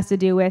lot of that has to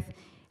do with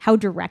how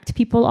direct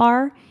people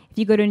are. If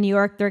you go to New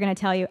York, they're going to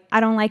tell you,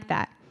 I don't like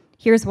that.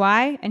 Here's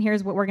why, and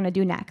here's what we're going to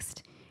do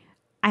next.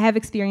 I have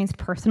experienced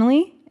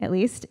personally, at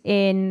least,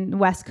 in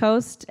West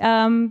Coast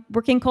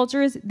working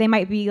cultures. They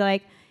might be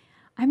like,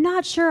 I'm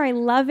not sure I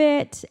love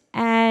it,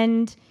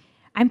 and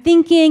I'm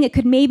thinking it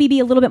could maybe be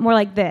a little bit more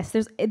like this.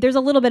 There's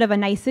a little bit of a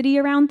nicety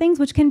around things,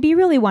 which can be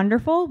really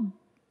wonderful,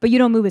 but you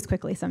don't move as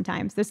quickly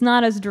sometimes. It's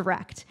not as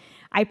direct.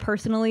 I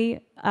personally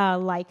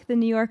like the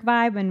New York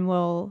vibe and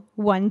will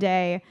one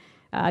day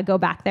go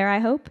back there, I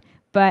hope.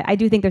 But I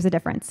do think there's a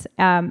difference.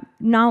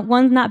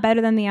 One's not better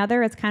than the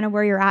other. It's kind of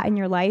where you're at in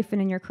your life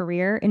and in your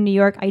career. In New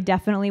York, I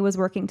definitely was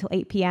working till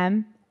 8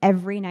 p.m.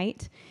 every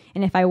night.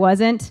 And if I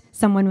wasn't,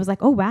 someone was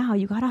like, oh, wow,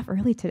 you got off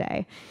early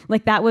today.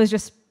 Like that was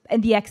just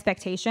the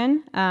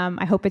expectation.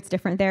 I hope it's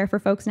different there for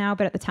folks now,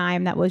 but at the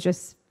time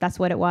that's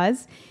what it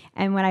was.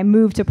 And when I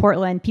moved to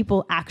Portland,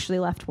 people actually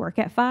left work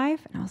at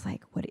 5. And I was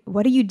like,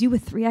 what do you do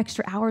with 3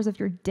 extra hours of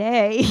your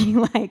day?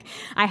 Like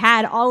I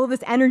had all of this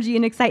energy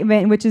and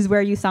excitement, which is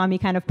where you saw me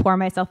kind of pour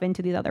myself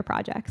into these other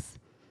projects.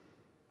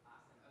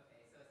 Awesome.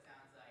 Okay, so it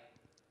sounds like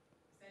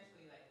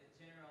essentially like the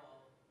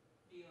general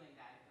feeling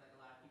that I feel like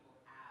a lot of people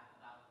have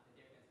about the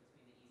difference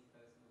between the East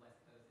Coast and the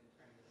West Coast in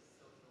terms of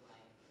social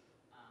life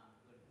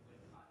you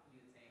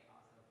would say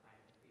also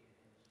apply to the creative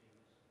industry,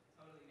 which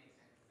totally makes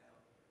sense. So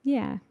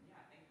Yeah.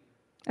 Thank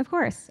you. Of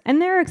course.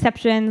 And there are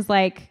exceptions,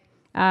 like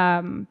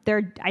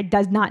I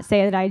does not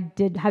say that I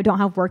don't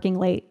have working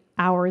late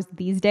hours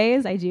these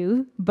days. I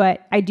do,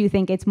 but I do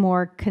think it's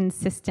more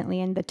consistently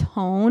in the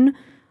tone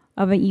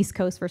of an East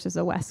Coast versus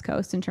a West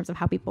Coast in terms of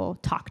how people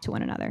talk to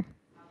one another.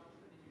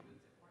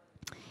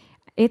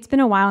 It's been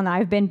a while now.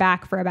 I've been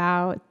back for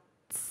about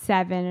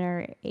 7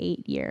 or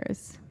 8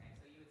 years. Okay,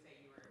 so you would say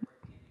you were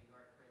working in New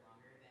York for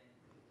longer than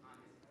on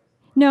this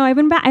coast? No, I've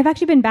been back. I've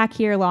actually been back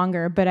here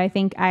longer, but I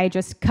think I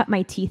just cut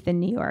my teeth in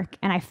New York,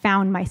 and I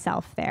found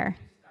myself there.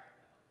 Did you start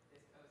though?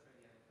 This coast or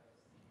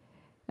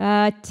the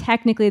other coast?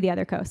 Technically, the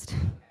other coast.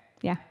 Okay.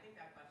 Yeah. I think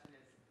that question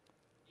is,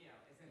 you know,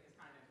 it's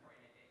kind of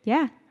important.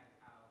 Yeah. That's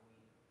how we,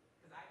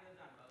 because I lived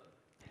on both,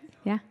 and so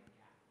Yeah.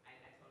 I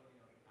totally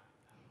know what you're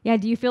talking about. Yeah.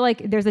 Do you feel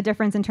like there's a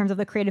difference in terms of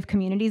the creative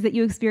communities that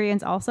you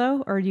experience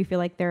also, or do you feel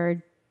like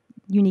they're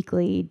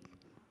uniquely?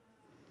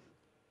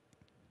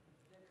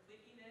 The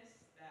clickiness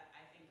that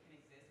I think can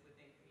exist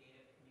within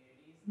creative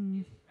communities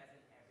is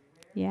present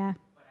everywhere. Yeah.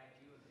 But I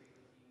do agree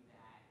with you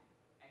that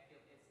I feel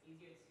it's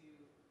easier to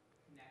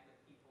connect with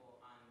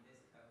people on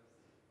this coast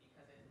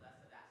because it's less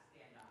of that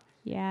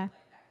standoffishness, Yeah.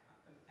 like that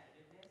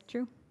competitiveness.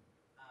 True.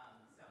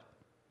 So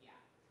yeah,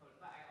 totally.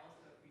 But I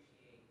also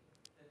appreciate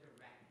the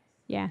directness.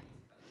 Yeah. On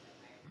East Coast.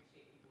 Like I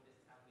appreciate people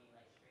just tell me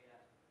like straight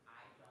up,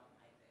 I don't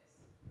like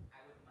this.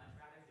 I would much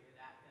rather hear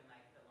that than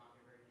like the longer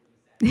version you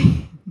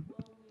said.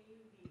 Well,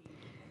 maybe.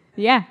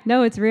 Yeah,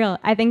 no, it's real.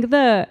 I think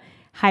the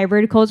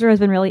hybrid culture has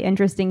been really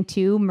interesting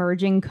too,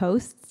 merging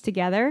coasts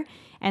together.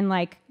 And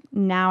like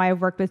now I've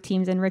worked with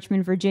teams in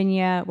Richmond,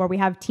 Virginia, where we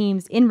have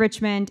teams in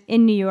Richmond,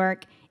 in New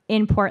York,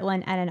 in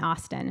Portland, and in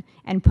Austin.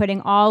 And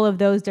putting all of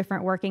those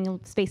different working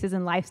spaces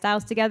and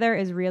lifestyles together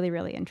is really,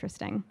 really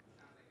interesting.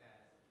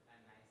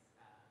 Sounds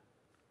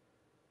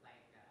like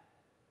a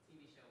nice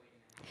TV show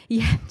waiting to happen.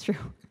 Yeah,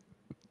 true.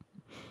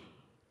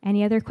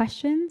 Any other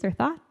questions or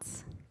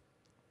thoughts?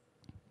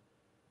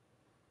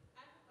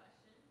 I have a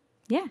question.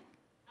 Yeah.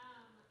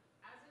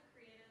 As a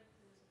creative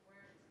who's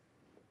worked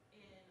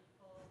in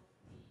both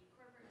the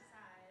corporate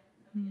side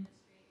of the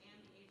industry and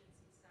the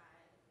agency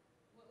side,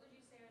 what would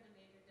you say are the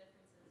major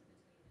differences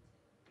between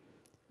the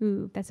two?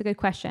 Ooh, that's a good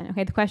question.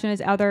 Okay, the question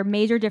is, are there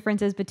major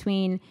differences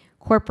between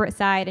corporate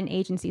side and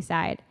agency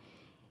side?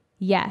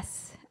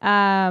 Yes.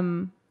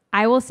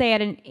 I will say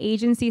at an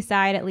agency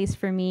side, at least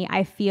for me,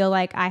 I feel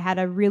like I had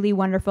a really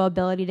wonderful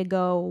ability to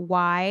go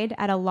wide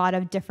at a lot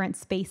of different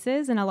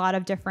spaces and a lot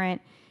of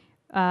different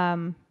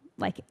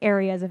like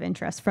areas of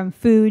interest, from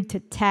food to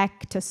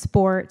tech to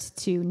sport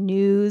to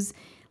news.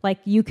 Like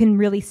you can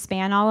really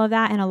span all of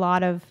that in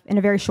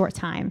a very short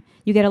time.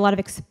 You get a lot of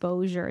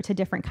exposure to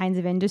different kinds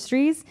of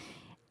industries.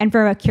 And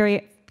for a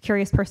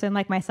curious person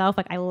like myself,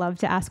 like I love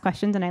to ask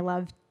questions and I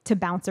love to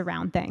bounce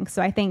around things.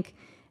 So I think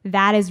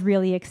that is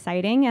really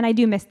exciting, and I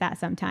do miss that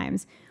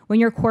sometimes. When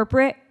you're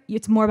corporate,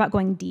 it's more about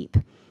going deep.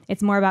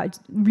 It's more about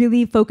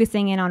really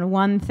focusing in on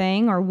one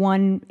thing or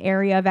one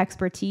area of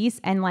expertise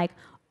and like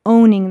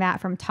owning that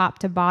from top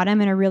to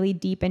bottom in a really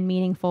deep and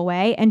meaningful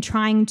way and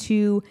trying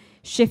to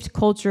shift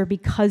culture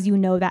because you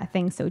know that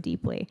thing so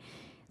deeply.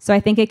 So I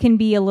think it can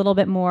be a little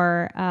bit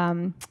more,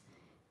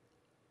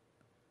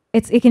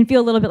 it can feel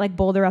a little bit like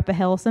boulder up a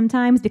hill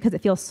sometimes because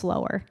it feels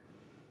slower.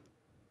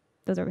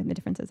 Those are the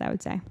differences, I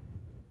would say.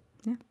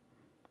 Yeah.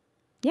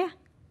 Yeah. I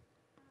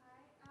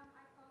thought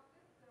that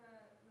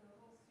the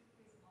whole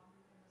suitcase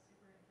laundry thing was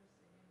super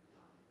interesting,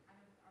 and I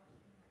was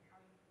thinking like how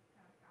you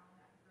kind of found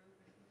that group,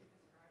 and if you could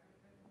describe it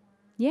a bit more.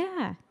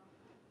 Yeah,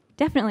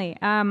 definitely.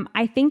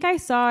 I think I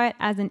saw it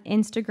as an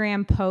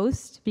Instagram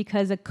post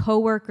because a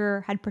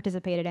coworker had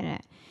participated in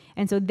it.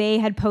 And so they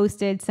had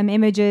posted some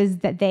images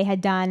that they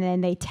had done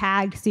and they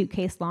tagged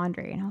suitcase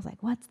laundry. And I was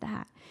like, what's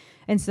that?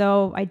 And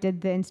so I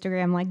did the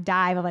Instagram like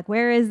dive of like,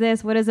 where is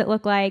this? What does it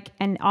look like?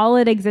 And all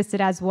it existed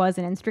as was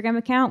an Instagram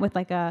account with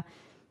like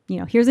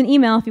here's an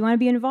email if you want to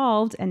be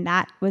involved. And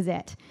that was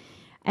it.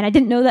 And I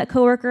didn't know that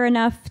coworker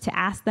enough to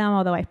ask them,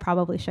 although I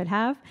probably should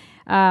have.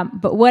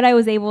 But what I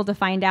was able to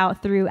find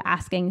out through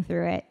asking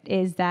through it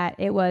is that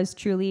it was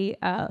truly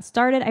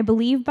started, I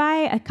believe, by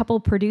a couple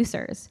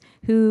producers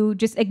who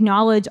just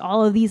acknowledge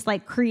all of these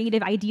like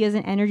creative ideas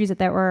and energies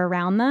that were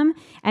around them,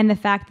 and the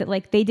fact that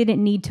like they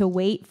didn't need to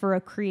wait for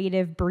a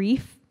creative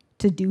brief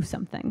to do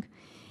something.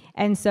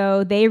 And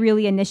so they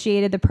really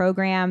initiated the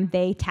program.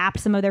 They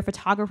tapped some of their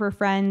photographer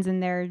friends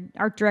and their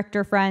art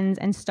director friends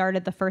and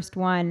started the first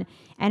one.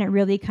 And it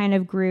really kind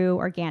of grew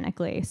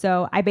organically.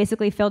 So I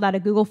basically filled out a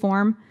Google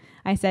form.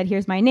 I said,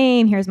 here's my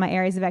name, here's my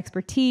areas of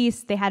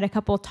expertise. They had a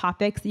couple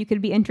topics that you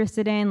could be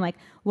interested in, like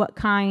what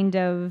kind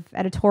of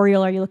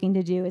editorial are you looking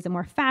to do? Is it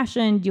more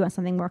fashion? Do you want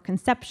something more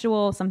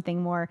conceptual,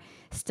 something more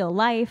still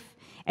life?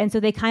 And so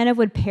they kind of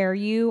would pair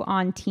you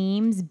on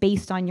teams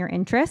based on your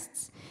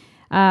interests.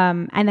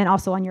 And then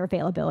also on your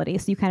availability.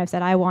 So you kind of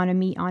said, I want to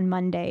meet on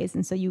Mondays.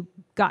 And so you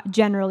got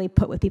generally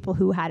put with people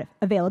who had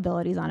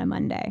availabilities on a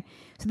Monday.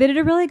 So they did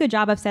a really good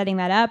job of setting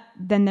that up.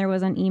 Then there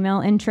was an email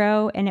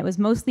intro, and it was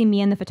mostly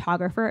me and the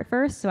photographer at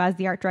first. So as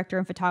the art director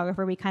and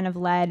photographer, we kind of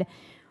led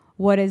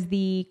what is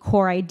the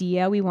core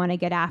idea we want to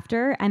get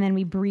after. And then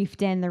we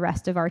briefed in the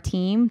rest of our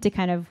team to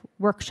kind of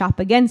workshop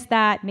against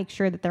that, make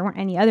sure that there weren't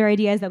any other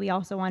ideas that we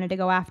also wanted to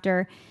go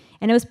after.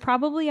 And it was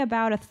probably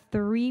about a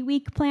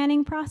 3-week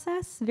planning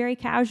process, very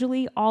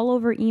casually, all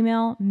over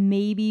email,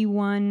 maybe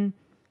one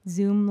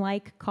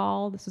Zoom-like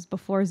call. This was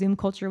before Zoom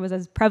culture was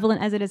as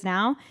prevalent as it is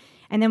now.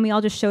 And then we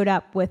all just showed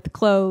up with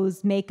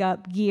clothes,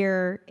 makeup,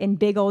 gear in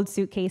big old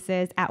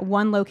suitcases at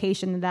one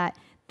location that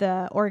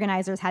the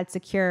organizers had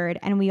secured.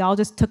 And we all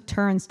just took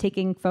turns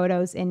taking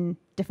photos in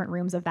different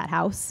rooms of that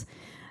house,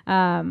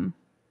 and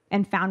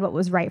found what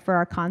was right for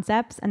our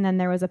concepts. And then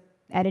there was a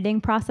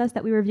editing process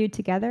that we reviewed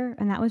together,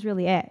 and that was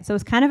really it. So it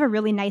was kind of a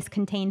really nice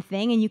contained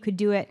thing, and you could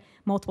do it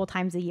multiple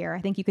times a year.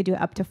 I think you could do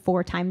it up to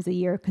 4 times a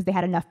year because they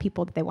had enough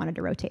people that they wanted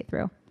to rotate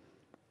through.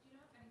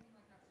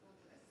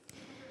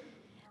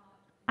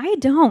 I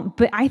don't,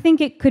 but I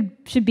think it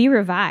should be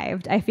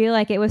revived. I feel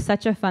like it was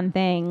such a fun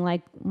thing.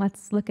 Like,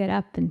 let's look it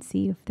up and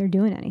see if they're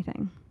doing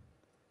anything.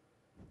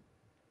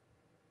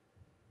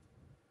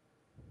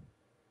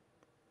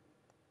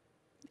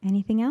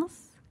 Anything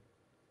else?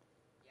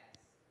 Yes.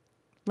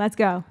 Let's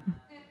go. So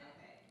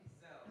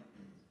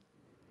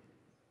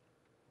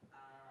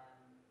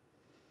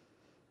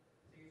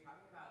you're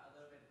talking about a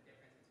little bit of the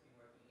difference between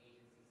working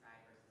agency side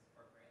versus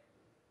corporate.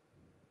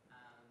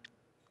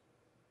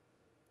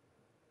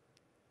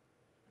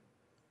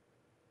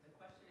 The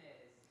question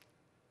is,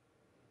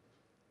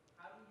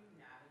 how do you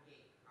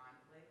navigate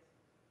conflict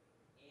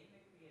in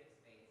the creative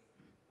space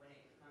when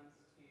it comes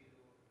to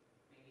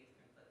maybe it's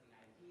conflicting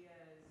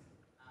ideas,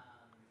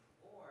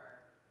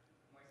 or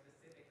more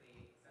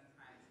specifically,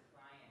 sometimes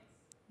clients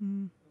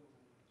who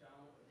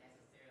don't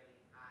necessarily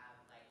have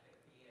like the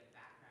creative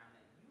background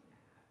that you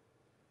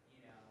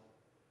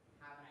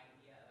have an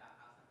idea about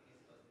how something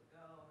is supposed to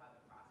go, how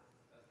the process is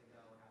supposed to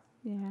go, how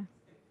something Yeah.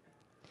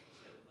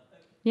 should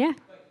look, Yeah.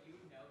 but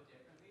you know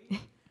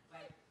differently.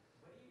 Like,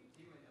 what do you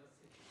do in those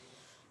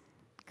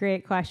situations?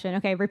 Great question.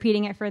 Okay,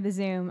 repeating it for the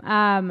Zoom.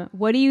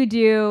 What do you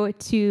do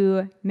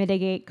to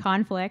mitigate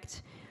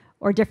conflict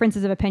or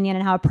differences of opinion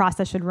and how a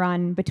process should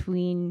run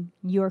between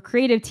your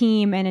creative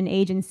team and an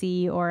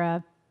agency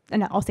or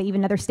and I'll say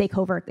even another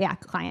stakeholder,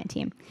 client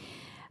team?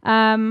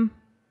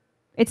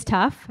 It's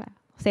tough. I'll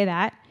say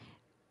that.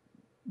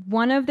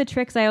 One of the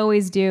tricks I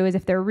always do is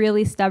if they're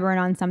really stubborn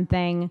on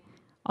something,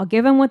 I'll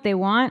give them what they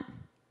want,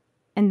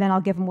 and then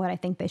I'll give them what I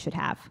think they should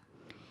have.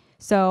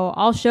 So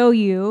I'll show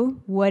you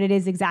what it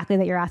is exactly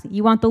that you're asking.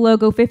 You want the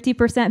logo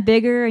 50%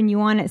 bigger, and you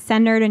want it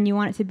centered, and you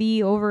want it to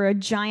be over a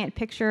giant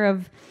picture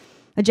of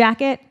a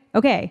jacket?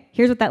 Okay,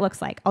 here's what that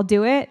looks like. I'll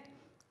do it.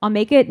 I'll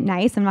make it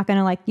nice. I'm not going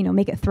to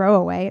make it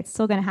throwaway. It's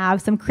still going to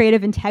have some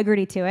creative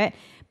integrity to it.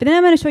 But then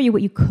I'm going to show you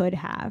what you could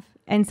have.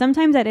 And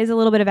sometimes that is a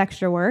little bit of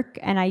extra work,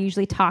 and I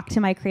usually talk to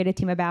my creative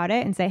team about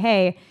it and say,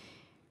 hey,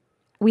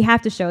 we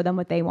have to show them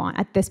what they want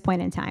at this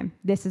point in time.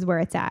 This is where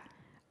it's at.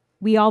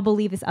 We all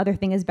believe this other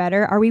thing is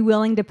better. Are we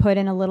willing to put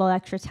in a little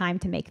extra time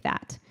to make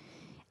that?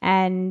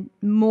 And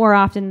more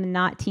often than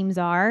not, teams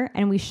are,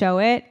 and we show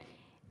it.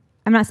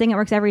 I'm not saying it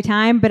works every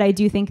time, but I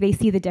do think they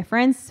see the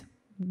difference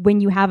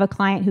when you have a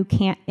client who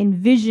can't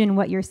envision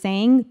what you're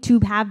saying. To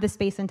have the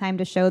space and time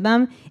to show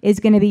them is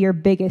going to be your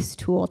biggest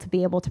tool to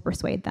be able to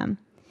persuade them.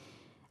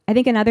 I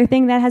think another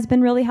thing that has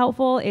been really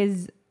helpful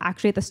is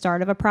actually at the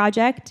start of a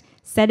project,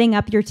 setting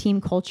up your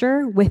team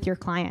culture with your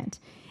client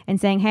and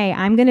saying, hey,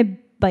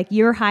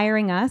 you're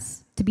hiring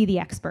us to be the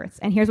experts,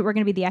 and here's what we're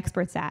going to be the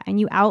experts at. And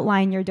you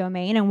outline your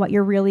domain and what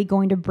you're really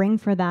going to bring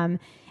for them,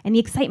 and the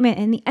excitement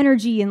and the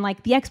energy and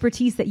the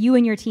expertise that you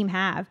and your team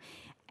have.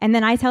 And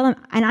then I tell them,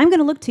 and I'm going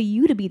to look to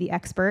you to be the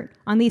expert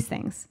on these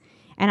things.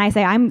 And I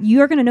say,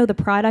 you're going to know the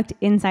product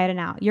inside and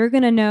out. You're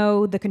going to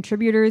know the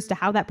contributors to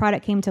how that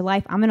product came to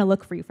life. I'm going to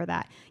look for you for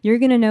that. You're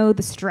going to know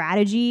the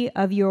strategy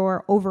of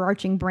your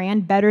overarching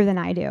brand better than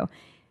I do.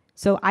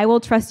 So I will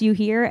trust you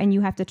here, and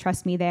you have to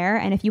trust me there.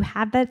 And if you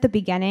have that at the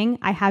beginning,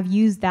 I have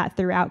used that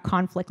throughout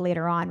conflict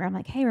later on, where I'm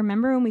like, hey,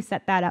 remember when we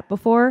set that up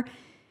before?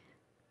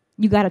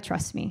 You got to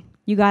trust me.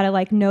 You got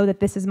to know that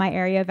this is my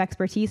area of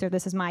expertise, or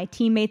this is my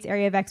teammate's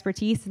area of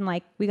expertise, and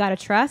we got to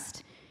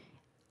trust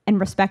and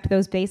respect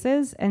those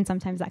bases, and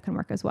sometimes that can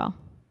work as well.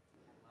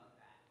 I love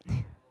that. I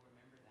will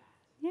remember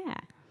that. Yeah.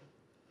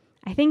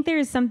 I think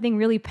there's something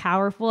really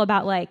powerful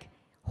about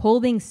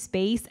holding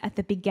space at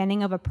the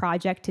beginning of a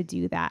project to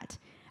do that.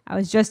 I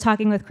was just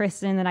talking with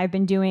Kristen that I've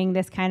been doing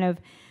this kind of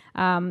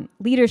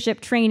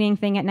leadership training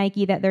thing at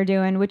Nike that they're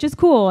doing, which is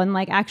cool, and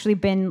actually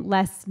been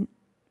less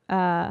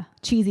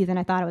cheesy than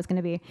I thought it was going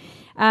to be.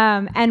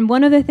 And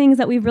one of the things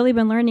that we've really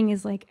been learning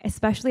is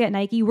especially at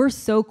Nike, we're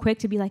so quick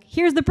to be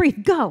here's the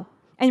brief, go.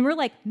 And we're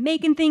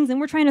making things, and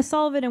we're trying to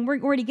solve it, and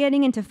we're already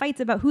getting into fights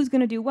about who's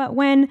going to do what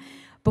when,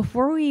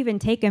 before we even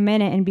take a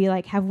minute and be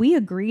have we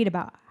agreed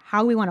about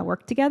how we want to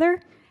work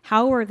together?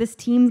 How are this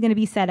team's going to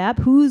be set up?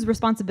 Whose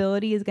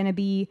responsibility is going to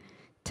be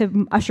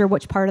to usher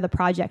which part of the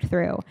project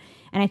through?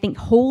 And I think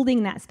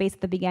holding that space at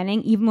the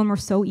beginning, even when we're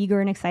so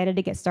eager and excited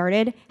to get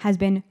started, has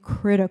been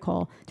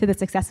critical to the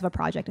success of a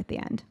project at the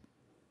end.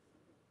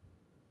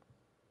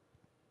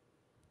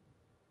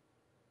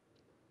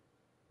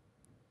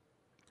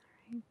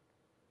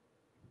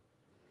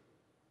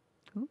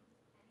 Cool.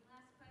 Any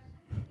last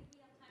questions? I think we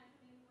have time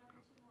for maybe 1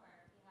 or 2 more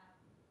if you have.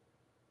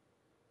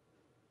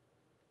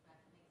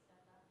 Got to make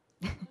stuff up.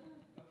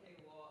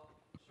 Okay, well,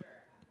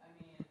 sure. I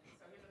mean,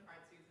 so here's a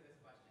part 2 to this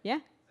question.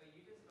 Yeah. So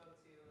you just spoke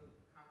to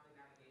conflict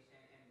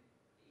navigation and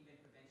even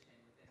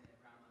prevention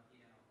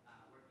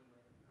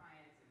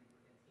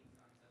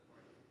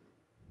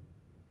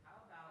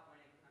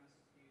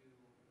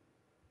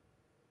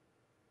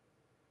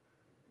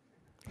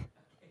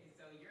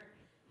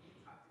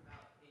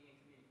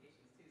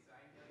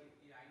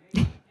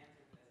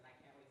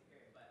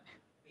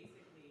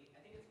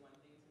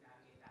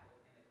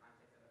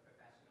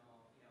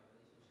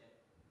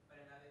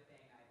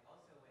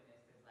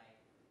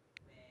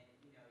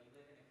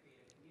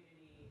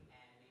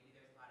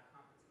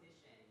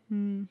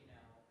Mm. You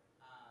know,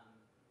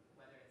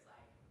 whether it's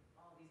like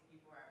all these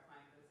people are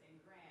applying for the same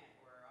grant,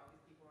 or all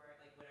these people are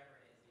like whatever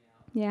it is, you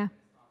know, Yeah.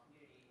 in a small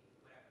community,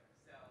 whatever.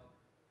 So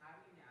how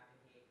do you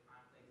navigate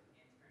conflict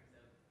in terms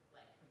of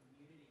like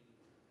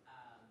community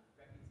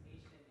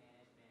reputation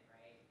management,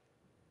 right?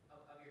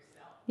 Of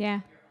yourself, Yeah.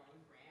 of your own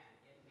brand,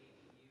 if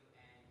maybe you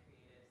and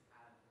creatives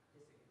have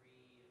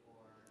disagreed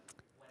or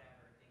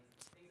whatever, things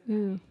of that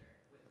Ooh. nature,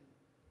 with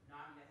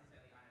not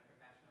necessarily on a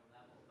professional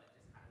level, but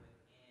just kind of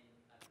within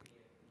a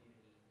creative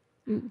community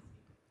Ooh.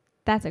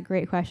 atmosphere. That's a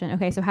great question.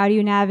 Okay, so how do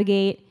you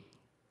navigate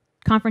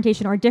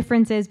confrontation or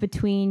differences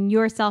between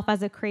yourself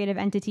as a creative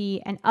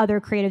entity and other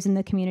creatives in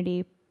the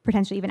community,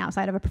 potentially even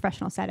outside of a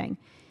professional setting?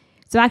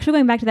 So actually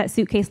going back to that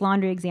suitcase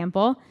laundry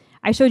example,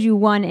 I showed you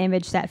one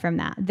image set from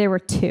that. There were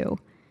two.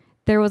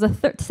 There was a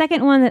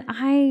second one that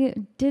I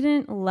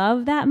didn't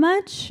love that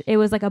much. It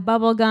was like a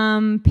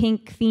bubblegum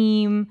pink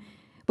theme,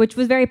 which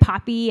was very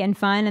poppy and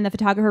fun, and the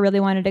photographer really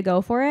wanted to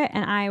go for it,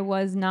 and I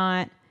was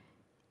not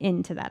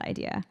into that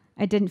idea.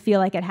 I didn't feel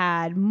like it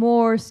had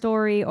more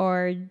story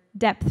or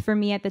depth for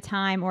me at the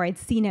time, or I'd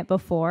seen it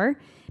before.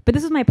 But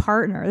this was my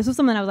partner. This was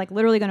someone I was like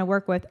literally going to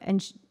work with,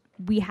 and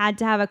we had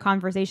to have a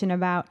conversation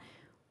about,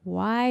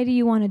 why do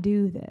you want to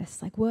do this?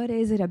 Like, what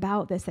is it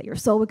about this that you're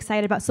so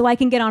excited about, so I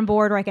can get on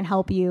board or I can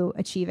help you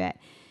achieve it?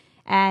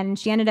 And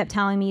she ended up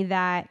telling me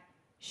that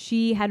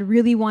she had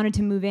really wanted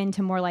to move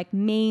into more like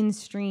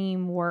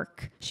mainstream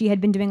work. She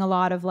had been doing a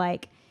lot of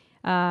like,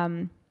 she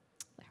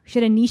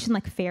had a niche in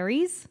like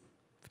fairies,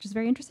 which is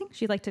very interesting.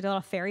 She liked to do a lot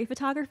of fairy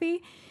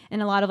photography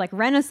and a lot of like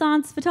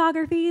Renaissance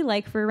photography,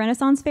 like for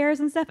Renaissance fairs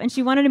and stuff. And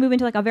she wanted to move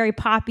into like a very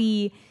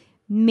poppy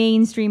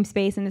mainstream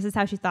space. And this is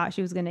how she thought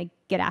she was going to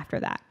get after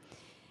that.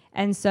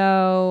 And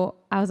so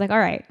I was like, all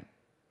right,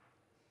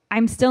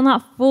 I'm still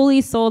not fully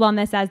sold on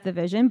this as the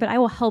vision, but I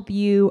will help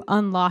you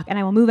unlock, and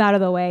I will move out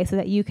of the way so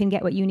that you can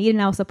get what you need,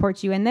 and I'll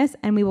support you in this.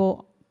 And we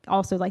will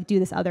also like do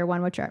this other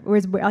one, which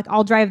is like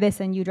I'll drive this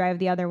and you drive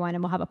the other one,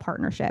 and we'll have a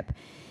partnership.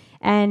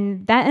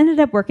 And that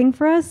ended up working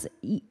for us.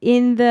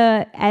 In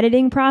the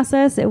editing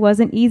process, it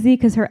wasn't easy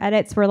because her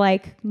edits were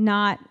like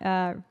not,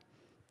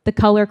 the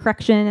color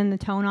correction and the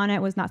tone on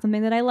it was not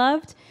something that I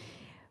loved.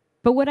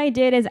 But what I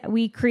did is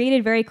we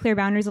created very clear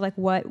boundaries of like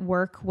what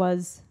work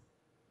was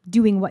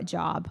doing what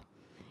job.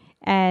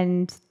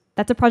 And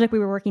that's a project we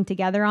were working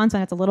together on, so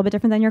it's a little bit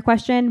different than your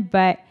question,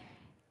 but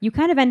you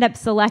kind of end up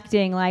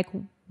selecting like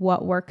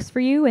what works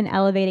for you and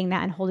elevating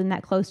that and holding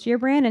that close to your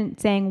brand and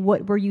saying,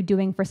 what were you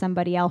doing for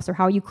somebody else, or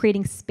how are you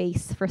creating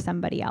space for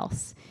somebody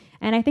else?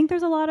 And I think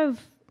there's a lot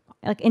of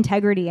like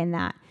integrity in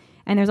that.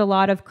 And there's a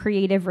lot of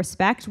creative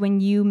respect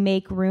when you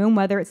make room,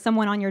 whether it's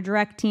someone on your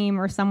direct team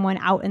or someone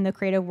out in the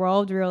creative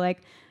world, where you're like,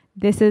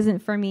 this isn't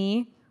for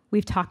me.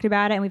 We've talked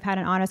about it and we've had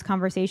an honest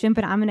conversation,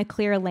 but I'm going to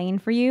clear a lane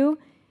for you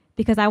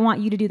because I want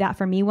you to do that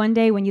for me one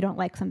day when you don't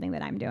like something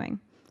that I'm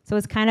doing. So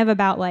it's kind of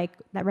about like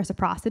that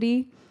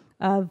reciprocity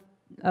of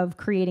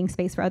creating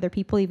space for other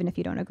people, even if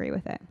you don't agree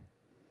with it.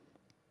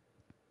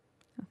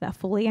 If that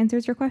fully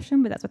answers your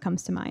question, but that's what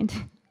comes to mind.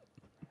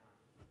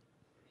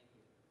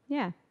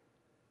 Yeah.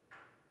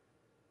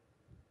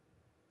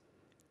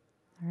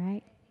 All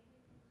right.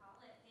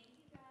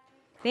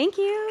 Thank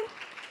you.